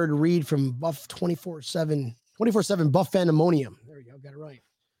 That's Jared Reed from Buff 24/7 Buff Fandemonium. There we go. Got it right.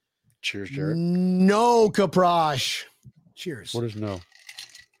 Cheers, Jared. No, Kaprosh. Cheers. What is no?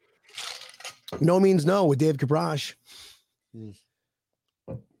 No means no with Dave Kaprosh.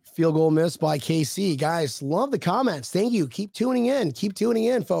 Field goal missed by KC. Guys, love the comments. Thank you. Keep tuning in. Keep tuning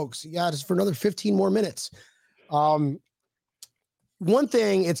in, folks. You got us for another 15 more minutes. One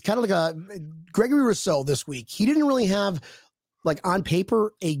thing, it's kind of like a Gregory Rousseau this week. He didn't really have, like on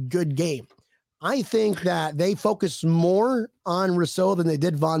paper, a good game. I think that they focused more on Rousseau than they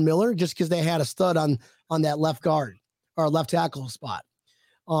did Von Miller just because they had a stud on that left guard or left tackle spot.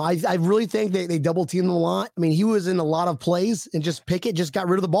 I really think they double teamed him a lot. I mean, he was in a lot of plays and just Pickett just got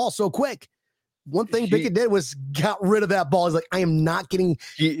rid of the ball so quick. One thing Pickett did was got rid of that ball. He's like, I am not getting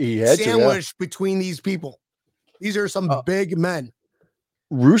sandwiched between these people. These are some big men.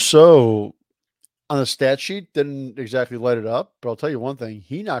 Rousseau on the stat sheet didn't exactly light it up, but I'll tell you one thing: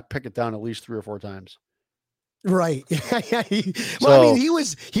 he knocked Pickett down at least 3 or 4 times. Right. I mean, he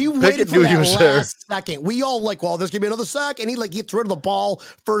waited for that last second. We all like, well, there's gonna be another sack, and he gets rid of the ball,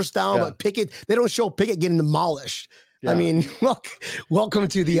 first down. But Pickett, they don't show Pickett getting demolished. Yeah. I mean, welcome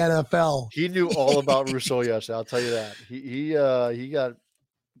to the NFL. He knew all about Rousseau. Yes, I'll tell you that. He got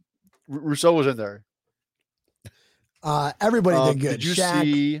Rousseau was in there. Everybody did good. Did you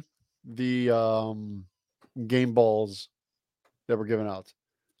see the game balls that were given out?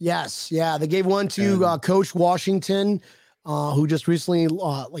 Yes. Yeah. They gave one to Coach Washington, who just recently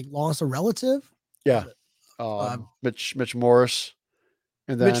lost a relative. Yeah. Mitch Morris.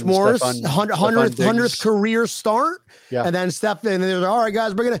 And then Mitch Morris, 100th career start. Yeah. And then and they're like, all right,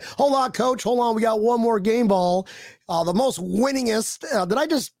 guys, hold on, Coach. Hold on. We got one more game ball. The most winningest. Did I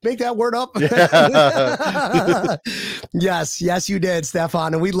just make that word up? Yeah. Yes, you did,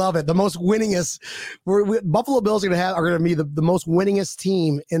 Stefan. And we love it. The most winningest. Buffalo Bills are going to be the most winningest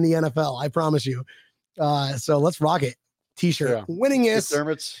team in the NFL. I promise you. So let's rock it. T-shirt. Yeah.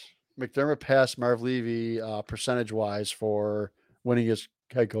 Winningest. McDermott passed Marv Levy percentage wise for winningest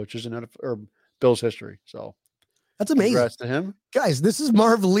head coaches in Bills history. So that's amazing. Congrats to him. Guys, this is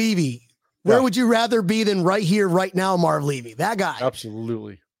Marv Levy. Where would you rather be than right here, right now, Marv Levy? That guy.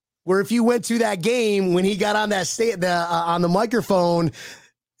 Absolutely. Where if you went to that game when he got on that on the microphone,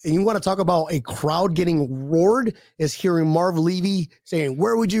 and you want to talk about a crowd getting roared, is hearing Marv Levy saying,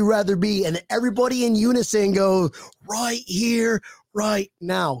 where would you rather be? And everybody in unison goes, right here, right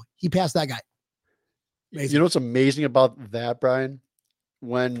now. He passed that guy. Amazing. You know what's amazing about that, Brian?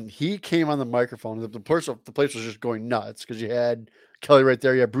 When he came on the microphone, the place was just going nuts because you had Kelly right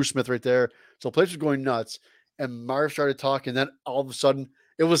there, you had Bruce Smith right there. So the place was going nuts. And Marv started talking. Then all of a sudden,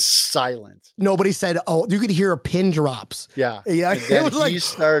 It was silent. Nobody said, "Oh," you could hear a pin drops. Yeah. Yeah. It was like he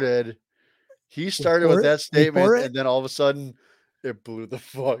started with that statement, and then all of a sudden it blew the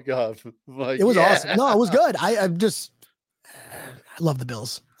fuck up. Like, it was awesome. No, it was good. I love the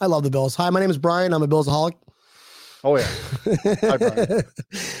Bills. I love the Bills. Hi, my name is Brian. I'm a Billsaholic. Oh yeah. Hi, Brian.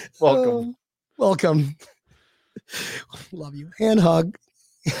 Welcome. Welcome. Love you. Hand hug.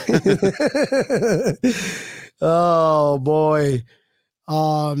 Oh boy.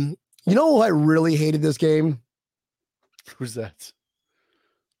 You know who I really hated this game? Who's that?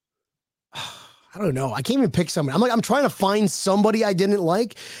 I don't know. I can't even pick somebody. I'm trying to find somebody I didn't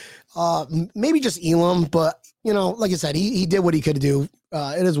like. Maybe just Elam, but like I said, he did what he could do.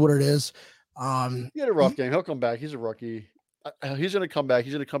 It is what it is. He had a rough game. He'll come back. He's a rookie. He's going to come back.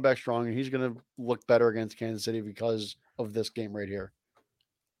 He's going to come back strong, and he's going to look better against Kansas City because of this game right here.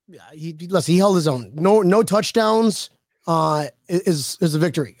 Yeah, he held his own. No touchdowns. Is a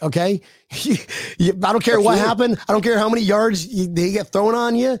victory. Okay. I don't care what happened. I don't care how many yards they get thrown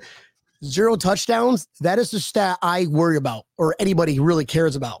on you. 0 touchdowns. That is the stat I worry about, or anybody really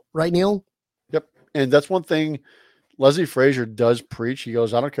cares about. Right, Neil? Yep. And that's one thing Leslie Frazier does preach. He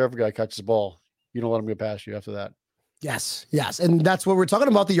goes, I don't care if a guy catches the ball. You don't let him get past you after that. Yes. And that's what we're talking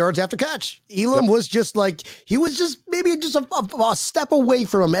about, the yards after catch. Elam was just like, he was just maybe just a step away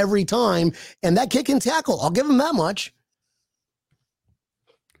from him every time. And that kick and tackle, I'll give him that much.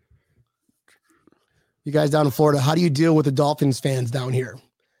 You guys down in Florida, how do you deal with the Dolphins fans down here?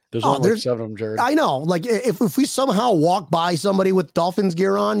 There's only like 7 of them, Jared. I know. Like if we somehow walk by somebody with Dolphins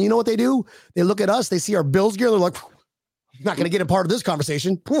gear on, you know what they do? They look at us, they see our Bills gear, they're like, I'm not going to get a part of this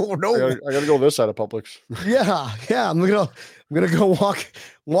conversation. Oh, no. I got to go this side of Publix. Yeah. I'm gonna go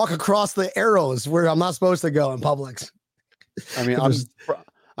walk across the arrows where I'm not supposed to go in Publix. I mean,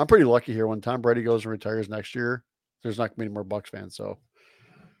 I'm pretty lucky here. When Tom Brady goes and retires next year, there's not going to be any more Bucs fans. So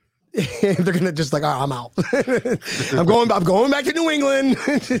they're gonna just like, I'm out. I'm going back to New England.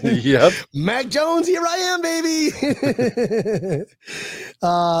 Yep. Mac Jones, here I am, baby.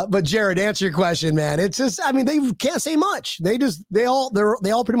 But Jared, answer your question, man. It's just, I mean, they can't say much. They all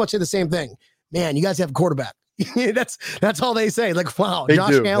pretty much say the same thing. Man, you guys have a quarterback. that's all they say. Like, wow,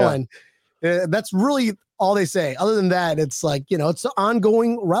 Josh Allen. Yeah. That's really all they say. Other than that, it's like, it's an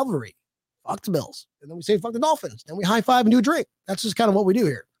ongoing rivalry. Fuck the Bills. And then we say fuck the Dolphins. Then we high five and do a drink. That's just kind of what we do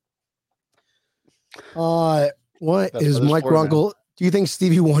here. What is Mike Runkle? Do you think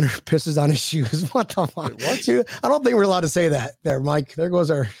Stevie Wonder pisses on his shoes? What the fuck? Wait, I don't think we're allowed to say that there, Mike. There goes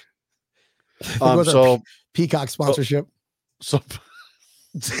our Peacock sponsorship. So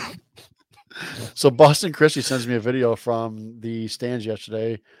Boston Christie sends me a video from the stands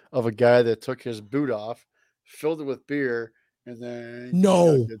yesterday of a guy that took his boot off, filled it with beer, and then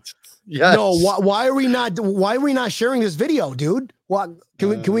yes. No. Why are we not sharing this video, dude? What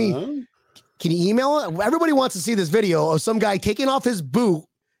can we? Can you email it? Everybody wants to see this video of some guy taking off his boot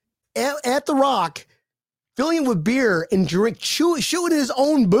at the Rock, filling it with beer and shooting his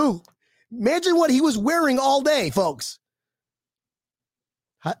own boot. Imagine what he was wearing all day, folks.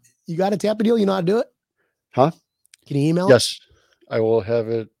 You got a tap deal? You know how to do it? Huh? Can you email it? Yes, I will have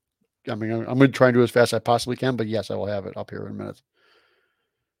it. I mean, I'm going to try and do it as fast as I possibly can, but yes, I will have it up here in a minute.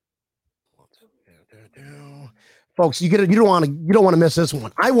 Folks, you don't want to miss this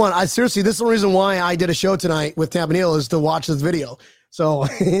one. I seriously, this is the reason why I did a show tonight with Tampa Neal is to watch this video. So,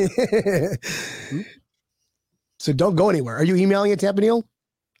 so don't go anywhere. Are you emailing it, Tampa Neal?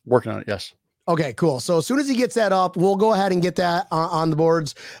 Working on it, yes. Okay, cool. So as soon as he gets that up, we'll go ahead and get that on the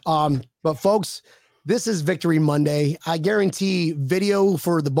boards. But folks, this is Victory Monday. I guarantee video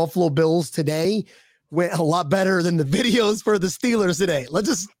for the Buffalo Bills today went a lot better than the videos for the Steelers today.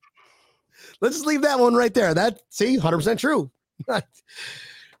 Let's just leave that one right there. 100% true. The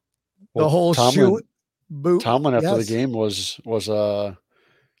whole shoot boot. Tomlin after the game was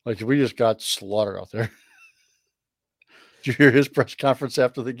like, we just got slaughtered out there. Did you hear his press conference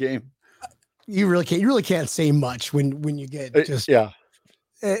after the game? You really can't say much when you get just like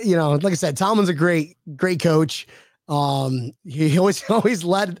I said, Tomlin's a great coach. He always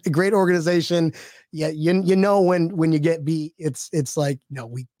led a great organization. Yeah, you know when you get beat, it's like, no,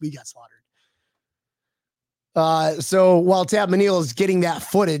 we got slaughtered. So while Tab Manil is getting that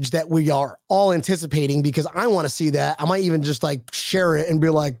footage that we are all anticipating, because I want to see that, I might even just like share it and be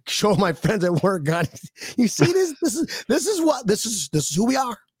like, show my friends at work, God, you see this? This is who we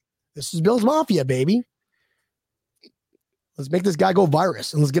are. This is Bill's Mafia, baby. Let's make this guy go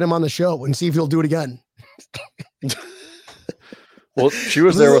virus and let's get him on the show and see if he'll do it again. Well, she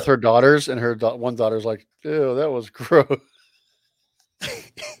was there with her daughters, and her one daughter's like, ew, that was gross.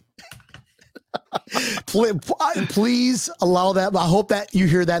 Please allow that. I hope that you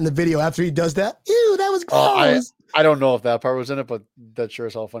hear that in the video after he does that. Ew, that was gross. I don't know if that part was in it, but that sure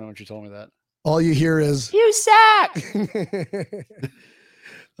is all funny when you told me that. All you hear is, "You suck."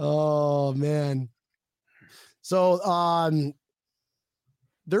 Oh man. So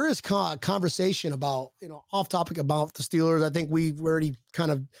there is conversation about, off topic about the Steelers. I think we've already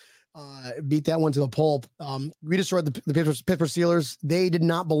kind of beat that one to the pulp. We destroyed the Pittsburgh Steelers. They did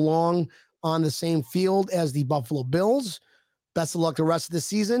not belong on the same field as the Buffalo Bills. Best of luck the rest of the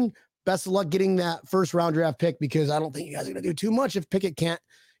season. Best of luck getting that first round draft pick, because I don't think you guys are going to do too much if Pickett can't,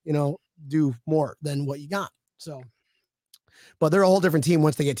 do more than what you got. So, but they're a whole different team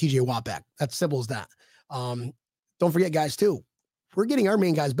once they get TJ Watt back. That's simple as that. Don't forget, guys, too. We're getting our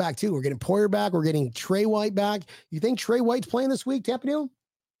main guys back, too. We're getting Poyer back. We're getting Trey White back. You think Trey White's playing this week, Tappanil?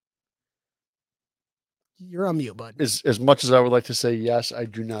 You're on mute, bud. As much as I would like to say yes, I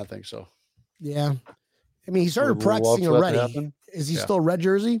do not think so. Yeah. I mean, he started practicing already. Is he still red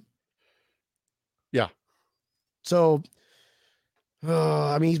jersey? Yeah. So,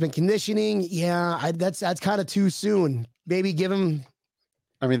 I mean, he's been conditioning. Yeah, that's kind of too soon. Maybe give him.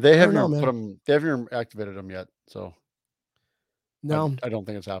 I mean, they haven't put him. They haven't activated him yet. So, no, I don't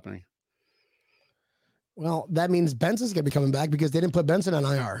think it's happening. Well, that means Benson's gonna be coming back because they didn't put Benson on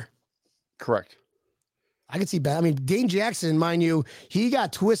IR. Correct. I can see that. I mean, Dane Jackson, mind you, he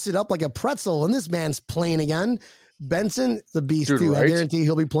got twisted up like a pretzel, and this man's playing again. Benson, the beast, too. Right? I guarantee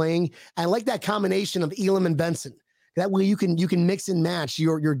he'll be playing. I like that combination of Elam and Benson. That way you can mix and match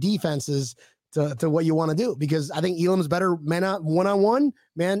your defenses to what you want to do, because I think Elam's better one-on-one,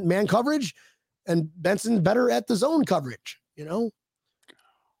 man coverage, and Benson's better at the zone coverage,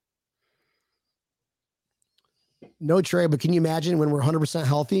 No Trey, but can you imagine when we're 100%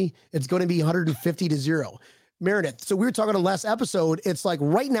 healthy? It's going to be 150-0. Meredith, so we were talking on the last episode. It's like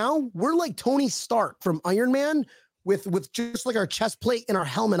right now, we're like Tony Stark from Iron Man with just like our chest plate and our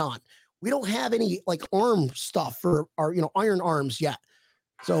helmet on. We don't have any like arm stuff for our, iron arms yet.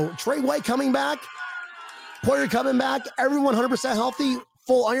 So Trey White coming back, Poyer coming back, everyone 100% healthy,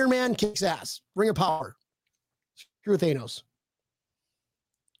 full Iron Man, kicks ass. Ring of power. Screw Thanos.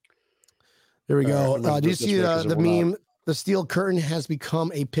 There we go. Do you see the meme? The steel curtain has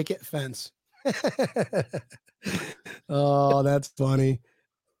become a picket fence. Oh, that's funny.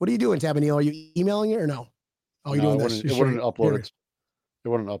 What are you doing, Tabanil? Are you emailing it or no? Oh, you're doing this. It wouldn't upload it. It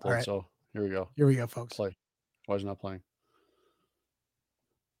wouldn't upload. Right. So here we go. Here we go, folks. Play. Why is it not playing?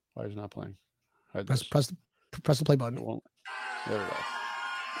 Why is it not playing? Press the play button. There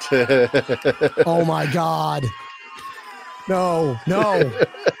we go. Oh my God. No.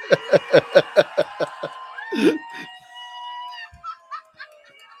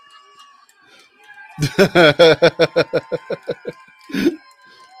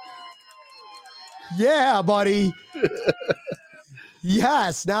 Yeah, buddy.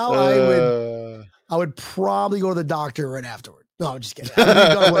 Yes. Now I would probably go to the doctor right afterward. No, I'm just kidding.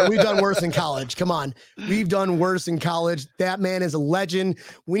 We've done worse in college. Come on. We've done worse in college. That man is a legend.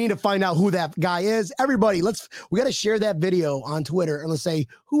 We need to find out who that guy is. Everybody, we got to share that video on Twitter and let's say,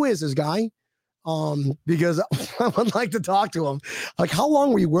 who is this guy? Because I would like to talk to him. Like, how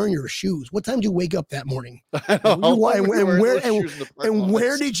long were you wearing your shoes? What time did you wake up that morning? Where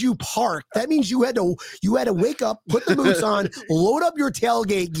did you park? That means you had to wake up, put the boots on, load up your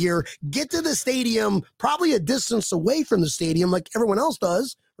tailgate gear, get to the stadium, probably a distance away from the stadium, like everyone else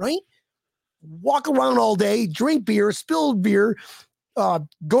does, right? Walk around all day, drink beer, spill beer,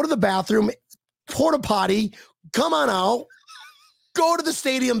 go to the bathroom, porta potty, come on out, go to the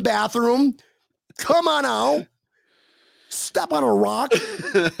stadium bathroom. Come on out, step on a rock,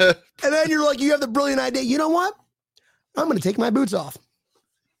 and then you're like, you have the brilliant idea. You know what? I'm going to take my boots off.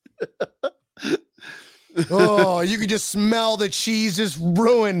 Oh, you can just smell the cheese just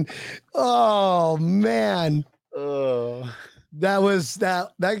ruined. Oh, man. That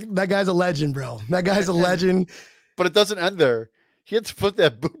guy's a legend, bro. That guy's a legend. But it doesn't end there. He had to put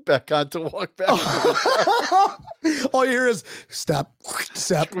that boot back on to walk back. All you hear is step.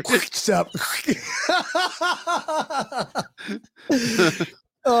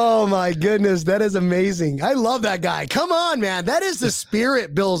 Oh my goodness, that is amazing. I love that guy. Come on, man. That is the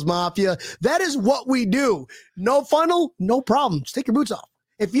spirit, Bills Mafia. That is what we do. No funnel, no problem. Just take your boots off.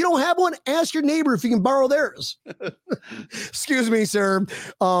 If you don't have one, ask your neighbor if you can borrow theirs. Excuse me, sir.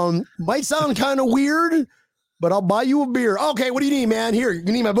 Might sound kind of weird, but I'll buy you a beer. Okay, what do you need, man? Here, you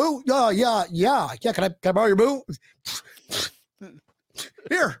need my boot? Yeah. Can I borrow your boot?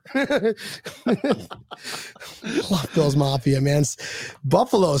 Here. Love Bills Mafia, man.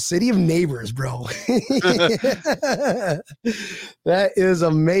 Buffalo, city of neighbors, bro. That is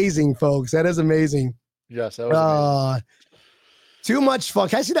amazing, folks. That is amazing. Yes, that was amazing. Too much fun.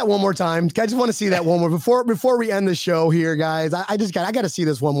 Can I see that one more time? I just want to see that one more before we end the show here, guys. I got to see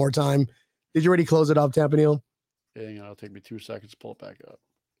this one more time. Did you already close it up, Tampa Neal? Hang on, it'll take me 2 seconds to pull it back up.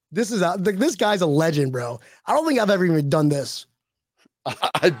 This guy's a legend, bro. I don't think I've ever even done this.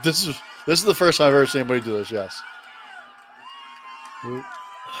 This is the first time I've ever seen anybody do this. Yes. You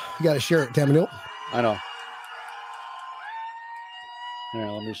got to share it, Tampa Neal. I know. Yeah,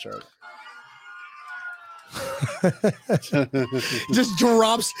 let me start. Just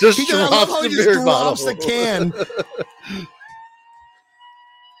drops. Just drops the can.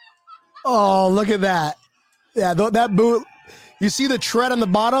 Oh, look at that. Yeah, that boot. You see the tread on the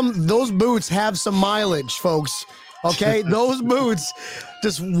bottom? Those boots have some mileage, folks. Okay? Those boots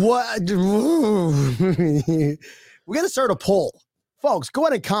just what? We got to start a poll. Folks, go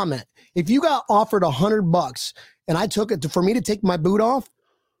ahead and comment. If you got offered $100 and I took it for me to take my boot off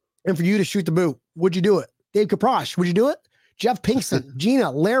and for you to shoot the boot, would you do it? Dave Kaprosh, would you do it? Jeff Pinkston, Gina,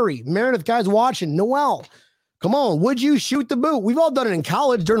 Larry, Meredith, guys watching, Noel. Come on, would you shoot the boot? We've all done it in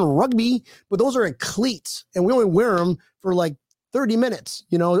college during rugby, but those are in cleats, and we only wear them for like 30 minutes,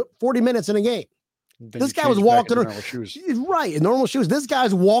 40 minutes in a game. This guy was walking around. Right, in normal shoes. This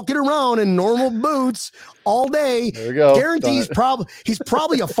guy's walking around in normal boots all day. There we go. Guarantees he's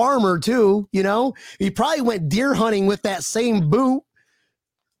probably a farmer too, He probably went deer hunting with that same boot.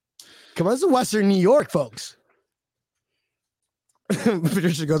 Come on, this is Western New York, folks.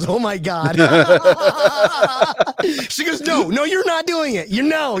 Patricia goes, oh my God. She goes, no, you're not doing it. You're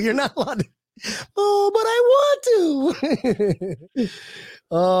not allowed to. Oh, but I want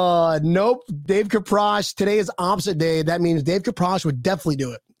to. Nope. Dave Kaprosh. Today is opposite day. That means Dave Kaprosh would definitely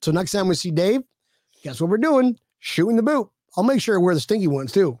do it. So next time we see Dave, guess what we're doing? Shooting the boot. I'll make sure I wear the stinky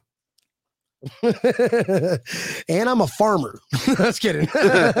ones too. And I'm a farmer. That's kidding.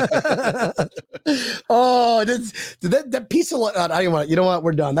 Oh, that piece of I don't want. You know what?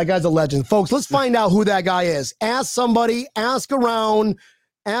 We're done. That guy's a legend, folks. Let's find out who that guy is. Ask somebody. Ask around.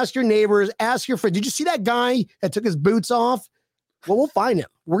 Ask your neighbors. Ask your friends. Did you see that guy that took his boots off? Well, we'll find him.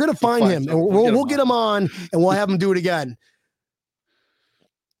 We're gonna find him, and we'll get him on, and we'll have him do it again.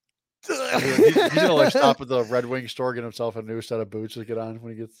 He's gonna like stop at the Red Wing store, get himself a new set of boots to get on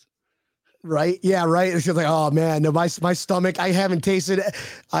when he gets. Right. Yeah. Right. It's just like, oh man, no, my stomach, I haven't tasted.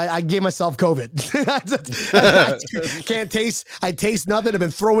 I gave myself COVID. I can't taste. I taste nothing. I've been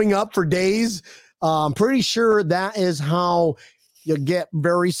throwing up for days. I'm pretty sure that is how you get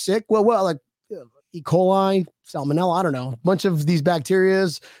very sick. Well, like E. coli, salmonella. I don't know. A bunch of these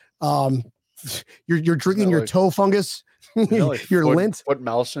bacterias. You're drinking your toe fungus. Like your lint. Foot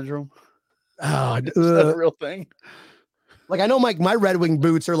mouth syndrome. Oh, is that a real thing? Like I know my Red Wing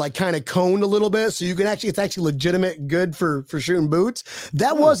boots are like kind of coned a little bit, so you can it's actually legitimate good for shooting boots.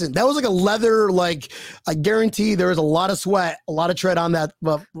 That wasn't. That was like a leather. Like I guarantee there was a lot of sweat, a lot of tread on that.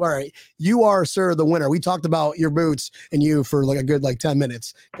 But all right, you are, sir, the winner. We talked about your boots and you for like a good 10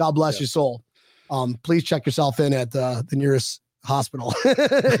 minutes. God bless your soul. Please check yourself in at the nearest hospital,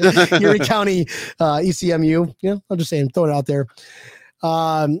 Erie County ECMU. Yeah, I'm just saying, throw it out there.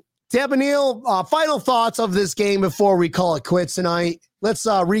 Tampa Neal, final thoughts of this game before we call it quits tonight. Let's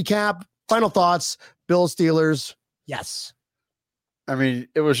recap. Final thoughts. Bills, Steelers. Yes. I mean,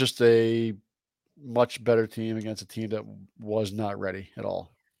 it was just a much better team against a team that was not ready at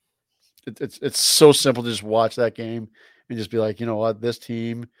all. It's so simple to just watch that game and just be like, you know what, this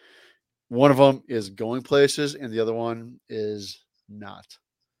team, one of them is going places and the other one is not.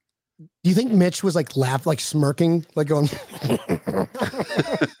 Do you think Mitch was smirking, like going?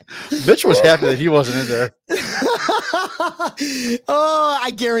 Mitch was happy that he wasn't in there. Oh,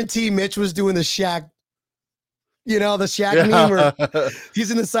 I guarantee Mitch was doing the Shaq, the Shaq meme where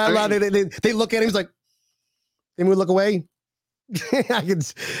he's in the sideline. They look at him. He's like, they would look away. He had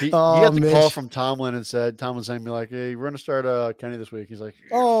the call from Tomlin saying to me like, hey, we're going to start Kenny this week. He's like,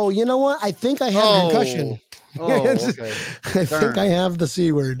 oh, you know what? I think I have a concussion. Oh, okay. I think I have the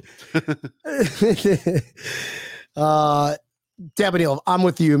C word. Tampa Neal, I'm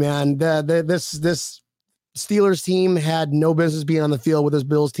with you, man. This Steelers team had no business being on the field with this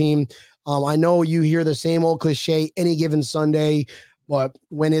Bills team. I know you hear the same old cliche any given Sunday, but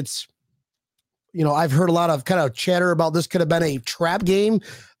when it's, I've heard a lot of kind of chatter about this could have been a trap game.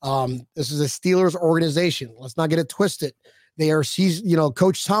 This is a Steelers organization. Let's not get it twisted. They are,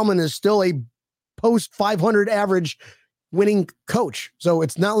 Coach Tomlin is still a post 500 average winning coach. So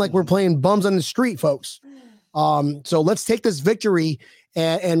it's not like we're playing bums on the street, folks. So let's take this victory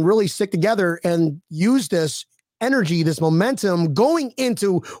and really stick together and use this energy, this momentum going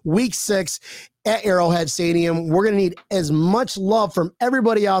into week 6 at Arrowhead Stadium. We're going to need as much love from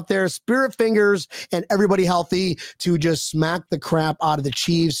everybody out there, spirit fingers and everybody healthy, to just smack the crap out of the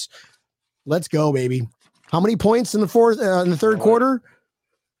Chiefs. Let's go, baby. How many points in the third quarter?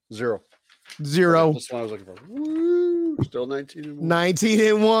 0. That's what I was looking for. Woo, still 19-1.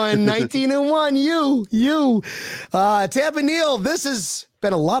 19-1. 19-1. You. Tampa Neal, this has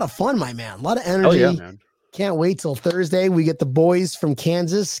been a lot of fun, my man. A lot of energy. Oh, yeah, man. Can't wait till Thursday. We get the boys from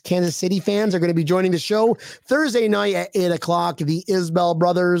Kansas City fans are going to be joining the show Thursday night at 8:00. The Isbell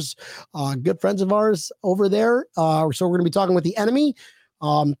brothers, good friends of ours over there. So we're going to be talking with the enemy,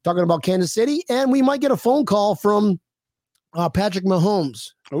 talking about Kansas City, and we might get a phone call from Patrick Mahomes.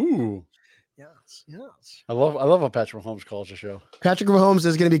 Ooh. Yes. I love how Patrick Mahomes calls the show. Patrick Mahomes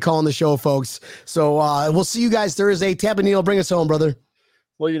is going to be calling the show, folks. So we'll see you guys Thursday. Tampa Neal, bring us home, brother.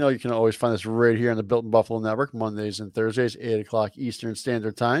 Well, you can always find us right here on the Built in Buffalo Network, Mondays and Thursdays, 8:00 Eastern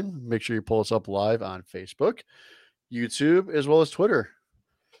Standard Time. Make sure you pull us up live on Facebook, YouTube, as well as Twitter.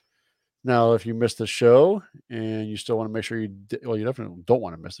 Now, if you missed the show and you still want to make sure you definitely don't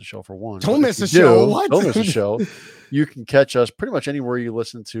want to miss the show for one. Don't miss the show. What? Don't miss the show. You can catch us pretty much anywhere you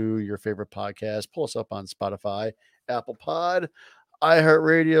listen to your favorite podcast. Pull us up on Spotify, Apple Pod,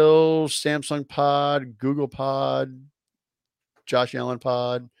 iHeartRadio, Samsung Pod, Google Pod, Josh Allen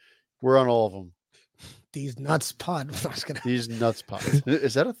Pod. We're on all of them. These nuts pod. These nuts pods.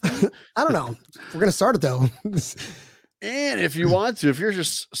 Is that a thing? I don't know. We're going to start it, though. And if you want to, if you're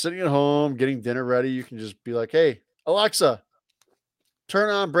just sitting at home getting dinner ready, you can just be like, hey, Alexa, turn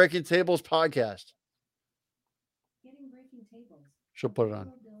on Breaking Tables podcast. She'll put it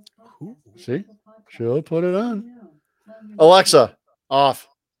on. See? She'll put it on. Alexa, off.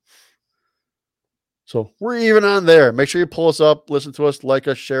 So we're even on there. Make sure you pull us up, listen to us, like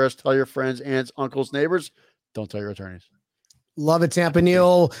us, share us, tell your friends, aunts, uncles, neighbors. Don't tell your attorneys. Love it, Tampa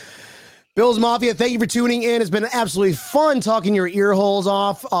Neal. Bills Mafia, thank you for tuning in. It's been absolutely fun talking your ear holes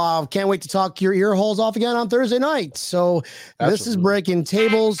off. Can't wait to talk your ear holes off again on Thursday night. So This is Breaking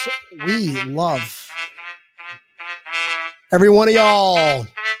Tables. We love every one of y'all.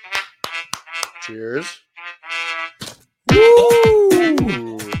 Cheers.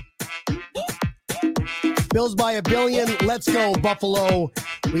 Woo! Bills by a billion. Let's go, Buffalo.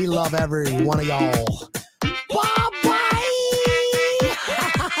 We love every one of y'all. Bye-bye.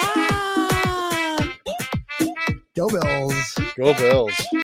 Go Bills. Go Bills.